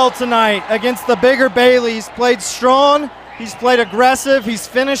so well tonight against the bigger Bailey. He's played strong, he's played aggressive, he's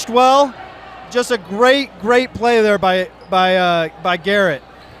finished well. Just a great play there by Garrett.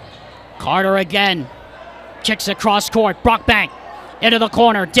 Carter again, kicks it cross court, Brockbank into the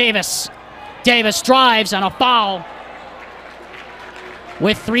corner, Davis drives and a foul.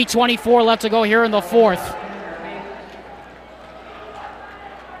 With 3:24 left to go here in the fourth.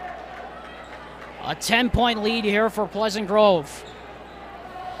 A 10-point lead here for Pleasant Grove.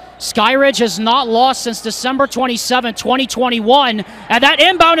 Skyridge has not lost since December 27, 2021, and that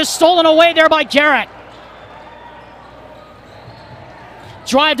inbound is stolen away there by Garrett.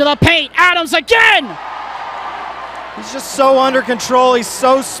 Drive to the paint, Adams again! He's just so under control, he's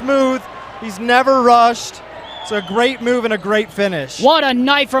so smooth, he's never rushed. It's a great move and a great finish. What a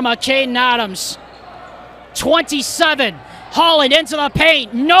night from Caden Adams. 27, Holland into the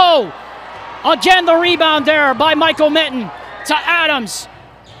paint, no! Again, the rebound there by Michael Mitten to Adams.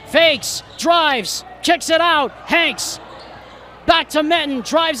 Fakes, drives, kicks it out. Hanks back to Mitten,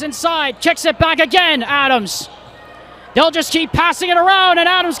 drives inside, kicks it back again. Adams. They'll just keep passing it around, and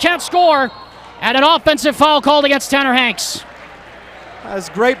Adams can't score. And an offensive foul called against Tanner Hanks. That's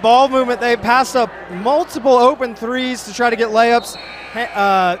great ball movement. They passed up multiple open threes to try to get layups.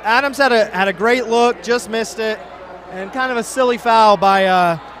 Adams had a great look, just missed it, and kind of a silly foul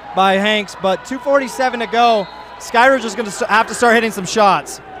by Hanks, but 2:47 to go. Skyridge is going to have to start hitting some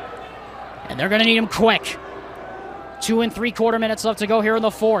shots. And they're going to need him quick. 2 3/4 minutes left to go here in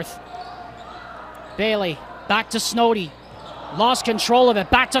the fourth. Bailey back to Snowdy. Lost control of it.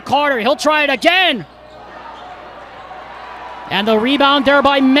 Back to Carter. He'll try it again. And the rebound there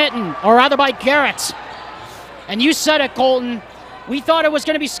by Mitten, or rather by Garrett. And you said it, Colton. We thought it was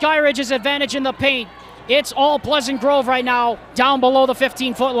going to be Skyridge's advantage in the paint. It's all Pleasant Grove right now, down below the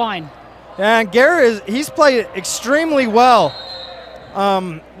 15-foot line. And Garrett, he's played extremely well.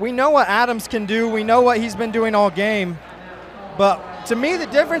 We know what Adams can do. We know what he's been doing all game. But to me, the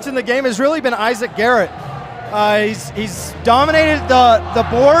difference in the game has really been Isaac Garrett. He's dominated the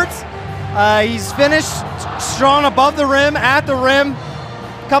boards. He's finished strong above the rim, at the rim,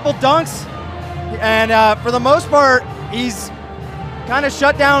 a couple dunks. And for the most part, he's kind of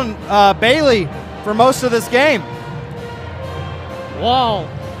shut down Bailey for most of this game. Whoa.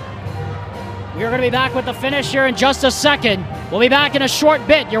 We're going to be back with the finish here in just a second. We'll be back in a short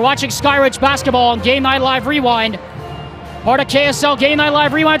bit. You're watching Skyridge Basketball on Game Night Live Rewind, part of KSL Game Night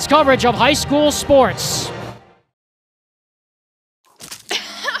Live Rewind's coverage of high school sports.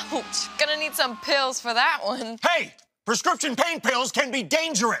 Ouch, gonna need some pills for that one. Hey, prescription pain pills can be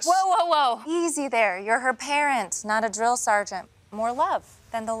dangerous. Whoa, whoa, whoa. Easy there. You're her parent, not a drill sergeant. More love,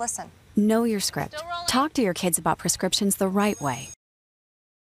 then they'll listen. Know your script. Talk to your kids about prescriptions the right way.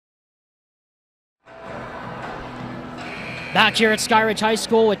 Back here at Skyridge High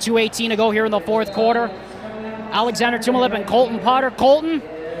School with 2:18 to go here in the fourth quarter. Alexander Tumalip and Colton Potter. Colton,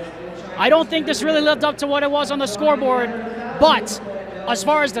 I don't think this really lived up to what it was on the scoreboard, but as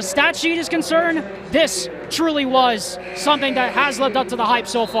far as the stat sheet is concerned, this truly was something that has lived up to the hype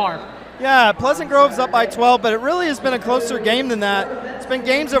so far. Yeah, Pleasant Grove's up by 12, but it really has been a closer game than that. It's been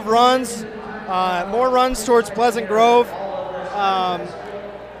games of runs, more runs towards Pleasant Grove.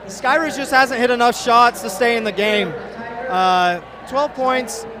 Skyridge just hasn't hit enough shots to stay in the game. 12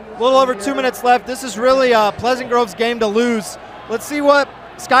 points, a little over 2 minutes left. This is really Pleasant Grove's game to lose. Let's see what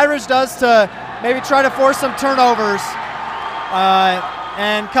Skyridge does to maybe try to force some turnovers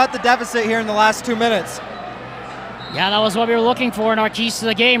and cut the deficit here in the last 2 minutes. Yeah, that was what we were looking for in our keys to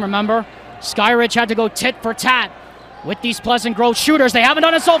the game, remember? Skyridge had to go tit for tat with these Pleasant Grove shooters. They haven't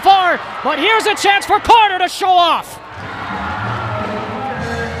done it so far, but here's a chance for Carter to show off.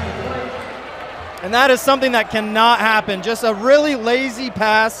 And that is something that cannot happen. Just a really lazy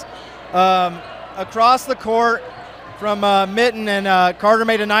pass across the court from Mitten, and Carter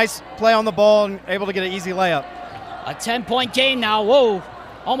made a nice play on the ball and able to get an easy layup. A 10-point game now. Whoa,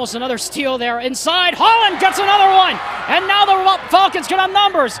 almost another steal there inside. Holland gets another one, and now the Falcons get on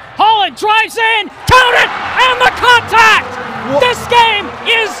numbers. Holland drives in, count it, and the contact. This game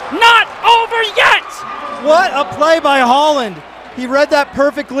is not over yet. What a play by Holland. He read that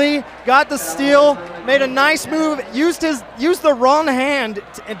perfectly, got the steal, made a nice move, used the wrong hand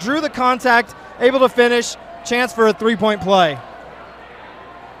and drew the contact, able to finish. Chance for a three-point play.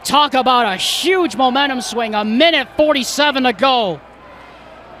 Talk about a huge momentum swing. A minute 47 to go.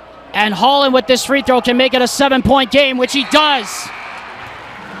 And Holland with this free throw can make it a 7-point game, which he does.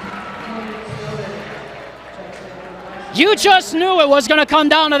 You just knew it was going to come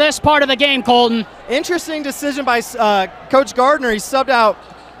down to this part of the game, Colton. Interesting decision by Coach Gardner. He subbed out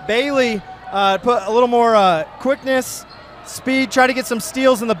Bailey, put a little more quickness, speed, try to get some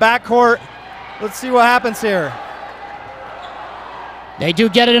steals in the backcourt. Let's see what happens here. They do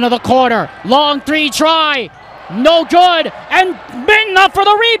get it into the corner. Long three try. No good. And Mitten up for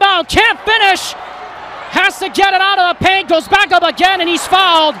the rebound. Can't finish. Has to get it out of the paint. Goes back up again, and he's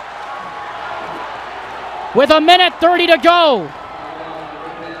fouled with a minute 30 to go.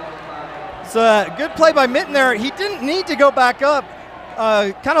 It's a good play by Mitten there. He didn't need to go back up.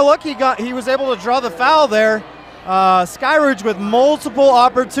 Kind of lucky he was able to draw the foul there. Skyridge with multiple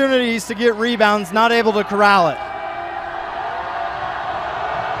opportunities to get rebounds, not able to corral it.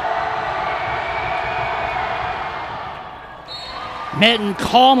 Mitten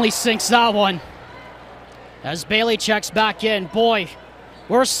calmly sinks that one as Bailey checks back in. Boy,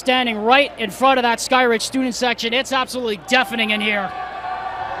 we're standing right in front of that Skyridge student section. It's absolutely deafening in here.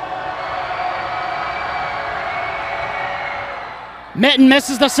 Mitten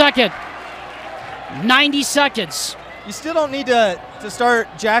misses the second. 90 seconds. You still don't need to start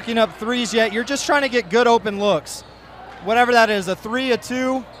jacking up threes yet. You're just trying to get good open looks. Whatever that is, a 3, a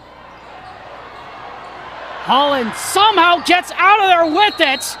 2. Holland somehow gets out of there with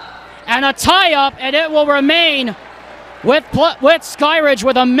it, and a tie-up, and it will remain with Skyridge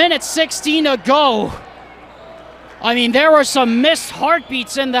with a minute 16 to go. I mean, there were some missed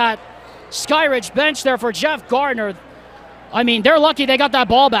heartbeats in that Skyridge bench there for Jeff Gardner. I mean, they're lucky they got that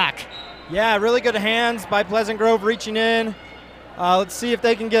ball back. Yeah, really good hands by Pleasant Grove reaching in. Let's see if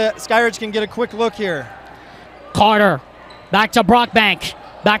Skyridge can get a quick look here. Carter, back to Brockbank,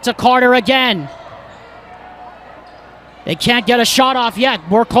 back to Carter again. They can't get a shot off yet.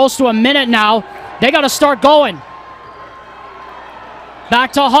 We're close to a minute now. They got to start going.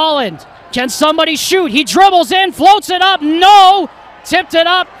 Back to Holland. Can somebody shoot? He dribbles in, floats it up. No! Tipped it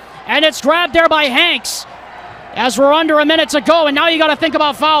up, and it's grabbed there by Hanks as we're under a minute to go, and now you got to think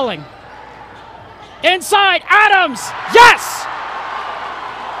about fouling. Inside, Adams! Yes!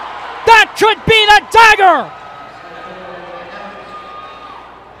 That could be the dagger!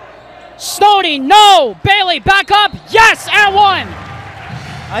 Snowdy, no! Bailey, back up, yes, and one!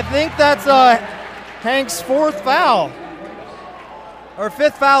 I think that's Hank's 4th foul. Or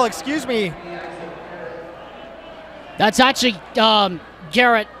 5th foul, excuse me. That's actually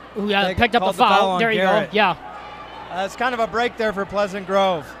Garrett who picked up the foul. There you go, yeah. It's kind of a break there for Pleasant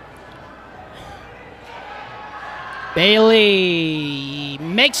Grove. Bailey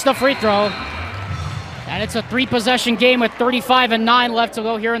makes the free throw. And it's a 3-possession game with 35-9 left to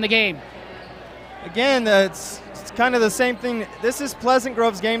go here in the game. Again, it's kind of the same thing. This is Pleasant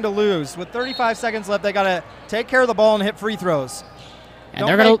Grove's game to lose. With 35 seconds left, they got to take care of the ball and hit free throws.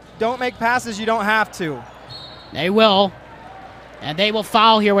 And don't make passes you don't have to. They will. And they will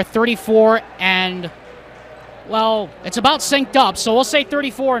foul here with 34 and, well, it's about synced up, so we'll say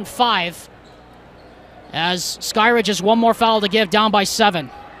 34 and 5. As Skyridge has one more foul to give, down by 7.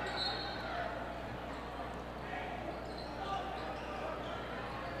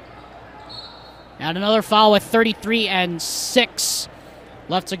 And another foul with 33 and 6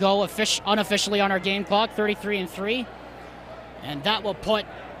 left to go unofficially on our game clock, 33 and 3. And that will put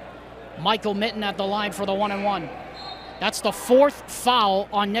Michael Mitten at the line for the 1-and-1. That's the 4th foul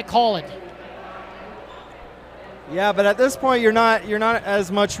on Nick Holland. Yeah, but at this point, you're not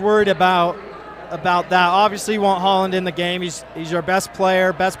as much worried about that. Obviously, you want Holland in the game. He's your best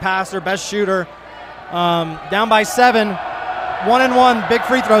player, best passer, best shooter. Down by 7, 1-and-1, big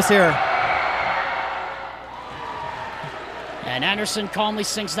free throws here. And Anderson calmly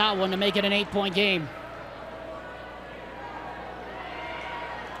sinks that one to make it an 8-point game.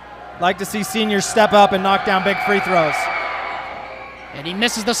 Like to see seniors step up and knock down big free throws. And he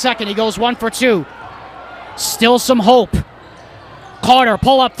misses the second. He goes 1 for 2. Still some hope. Carter,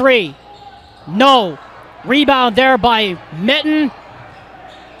 pull up 3. No. Rebound there by Mitten.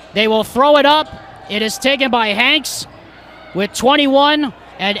 They will throw it up. It is taken by Hanks with 21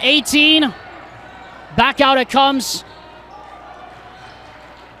 and 18. Back out it comes.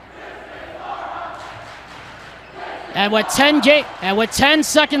 And with 10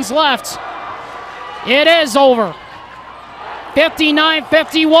 seconds left, it is over.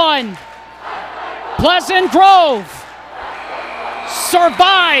 59-51. Pleasant Grove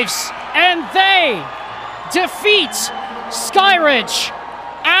survives, and they defeat Skyridge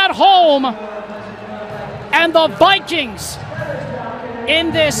at home. And the Vikings,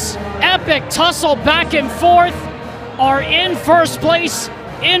 in this epic tussle back and forth, are in first place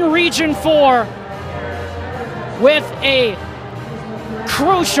in Region 4 with a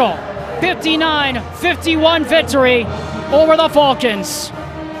crucial 59-51 victory over the Falcons.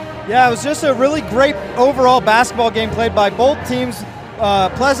 Yeah, it was just a really great overall basketball game played by both teams.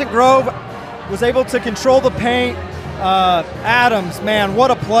 Pleasant Grove was able to control the paint. Adams, man,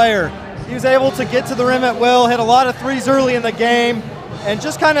 what a player. He was able to get to the rim at will, hit a lot of threes early in the game, and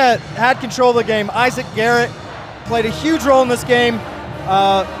just kind of had control of the game. Isaac Garrett played a huge role in this game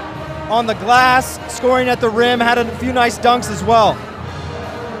on the glass, scoring at the rim, had a few nice dunks as well.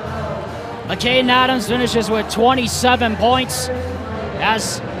 McCaden Adams finishes with 27 points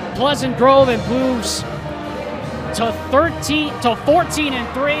as Pleasant Grove improves to 14 and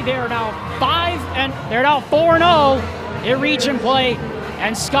 3. They are now 4-0 in region play,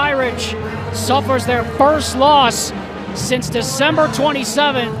 and Skyridge suffers their first loss since December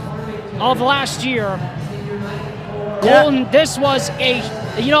 27th of last year. Colton, this was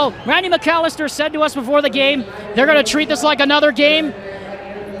Randy McAllister said to us before the game, they're going to treat this like another game.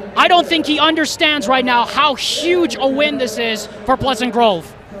 I don't think he understands right now how huge a win this is for Pleasant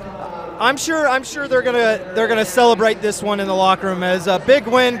Grove. I'm sure they're gonna celebrate this one in the locker room as a big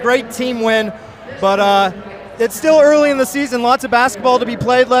win, great team win, but it's still early in the season. Lots of basketball to be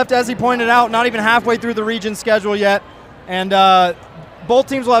played left, as he pointed out. Not even halfway through the region schedule yet, and both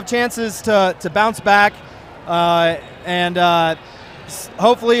teams will have chances to bounce back, and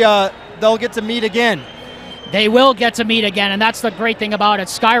hopefully they'll get to meet again. They will get to meet again, and that's the great thing about it.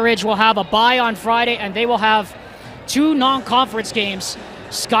 Skyridge will have a bye on Friday, and they will have 2 non-conference games.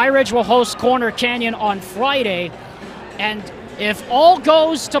 Skyridge will host Corner Canyon on Friday, and if all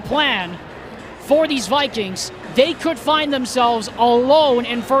goes to plan for these Vikings, they could find themselves alone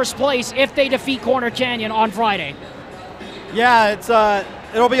in first place if they defeat Corner Canyon on Friday. Yeah,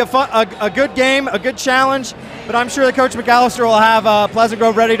 it'll be a good game, a good challenge, but I'm sure that Coach McAllister will have Pleasant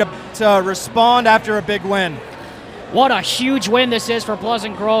Grove ready to respond after a big win. What a huge win this is for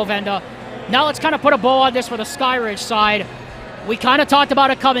Pleasant Grove, and now let's kind of put a bow on this for the Skyridge side. We kind of talked about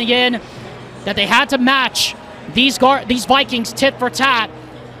it coming in, that they had to match these Vikings tit for tat.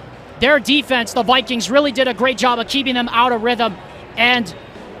 Their defense, the Vikings really did a great job of keeping them out of rhythm, and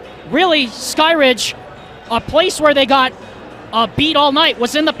really Skyridge, a place where they got beat all night,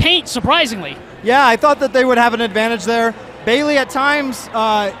 was in the paint, surprisingly. Yeah, I thought that they would have an advantage there. Bailey at times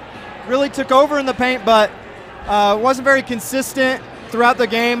really took over in the paint, but wasn't very consistent throughout the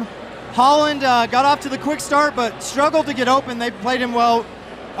game. Holland got off to the quick start, but struggled to get open. They played him well,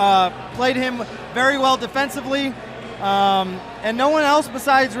 played him very well defensively, and no one else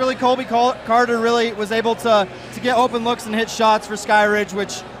besides really Colby Carter really was able to get open looks and hit shots for Skyridge,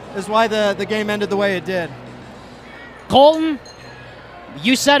 which is why the game ended the way it did. Colton,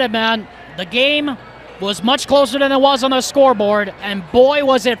 you said it, man. The game was much closer than it was on the scoreboard, and boy,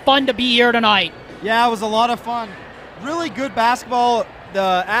 was it fun to be here tonight. Yeah, it was a lot of fun. Really good basketball.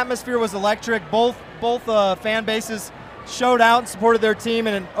 The atmosphere was electric. Both fan bases showed out and supported their team,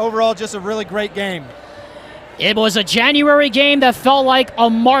 and overall just a really great game. It was a January game that felt like a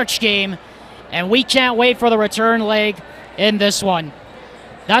March game, and we can't wait for the return leg in this one.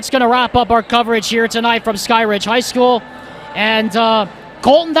 That's going to wrap up our coverage here tonight from Skyridge High School. And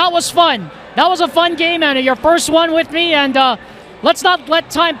Colton, that was fun. That was a fun game, and your first one with me, and let's not let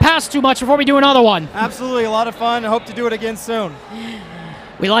time pass too much before we do another one. Absolutely, a lot of fun. I hope to do it again soon.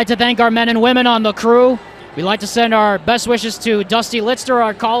 We'd like to thank our men and women on the crew We'd like to send our best wishes to Dusty Litster,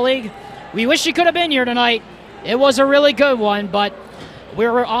 our colleague. We wish he could have been here tonight. It was a really good one, but we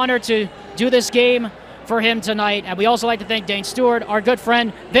were honored to do this game for him tonight. And we also like to thank Dane Stewart, our good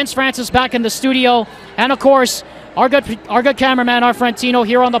friend Vince Francis back in the studio, and of course, our good cameraman, our friend Tino,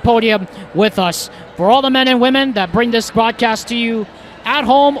 here on the podium with us. For all the men and women that bring this broadcast to you at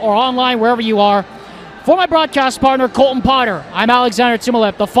home or online, wherever you are, for my broadcast partner, Colton Potter, I'm Alexander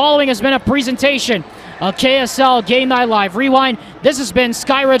Tumalip. The following has been a presentation of KSL Game Night Live Rewind. This has been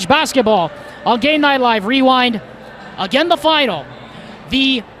Skyridge Basketball on Game Night Live Rewind. Again, the final.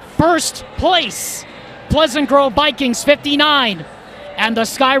 The first place, Pleasant Grove Vikings 59, and the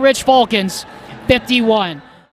Skyridge Falcons 51.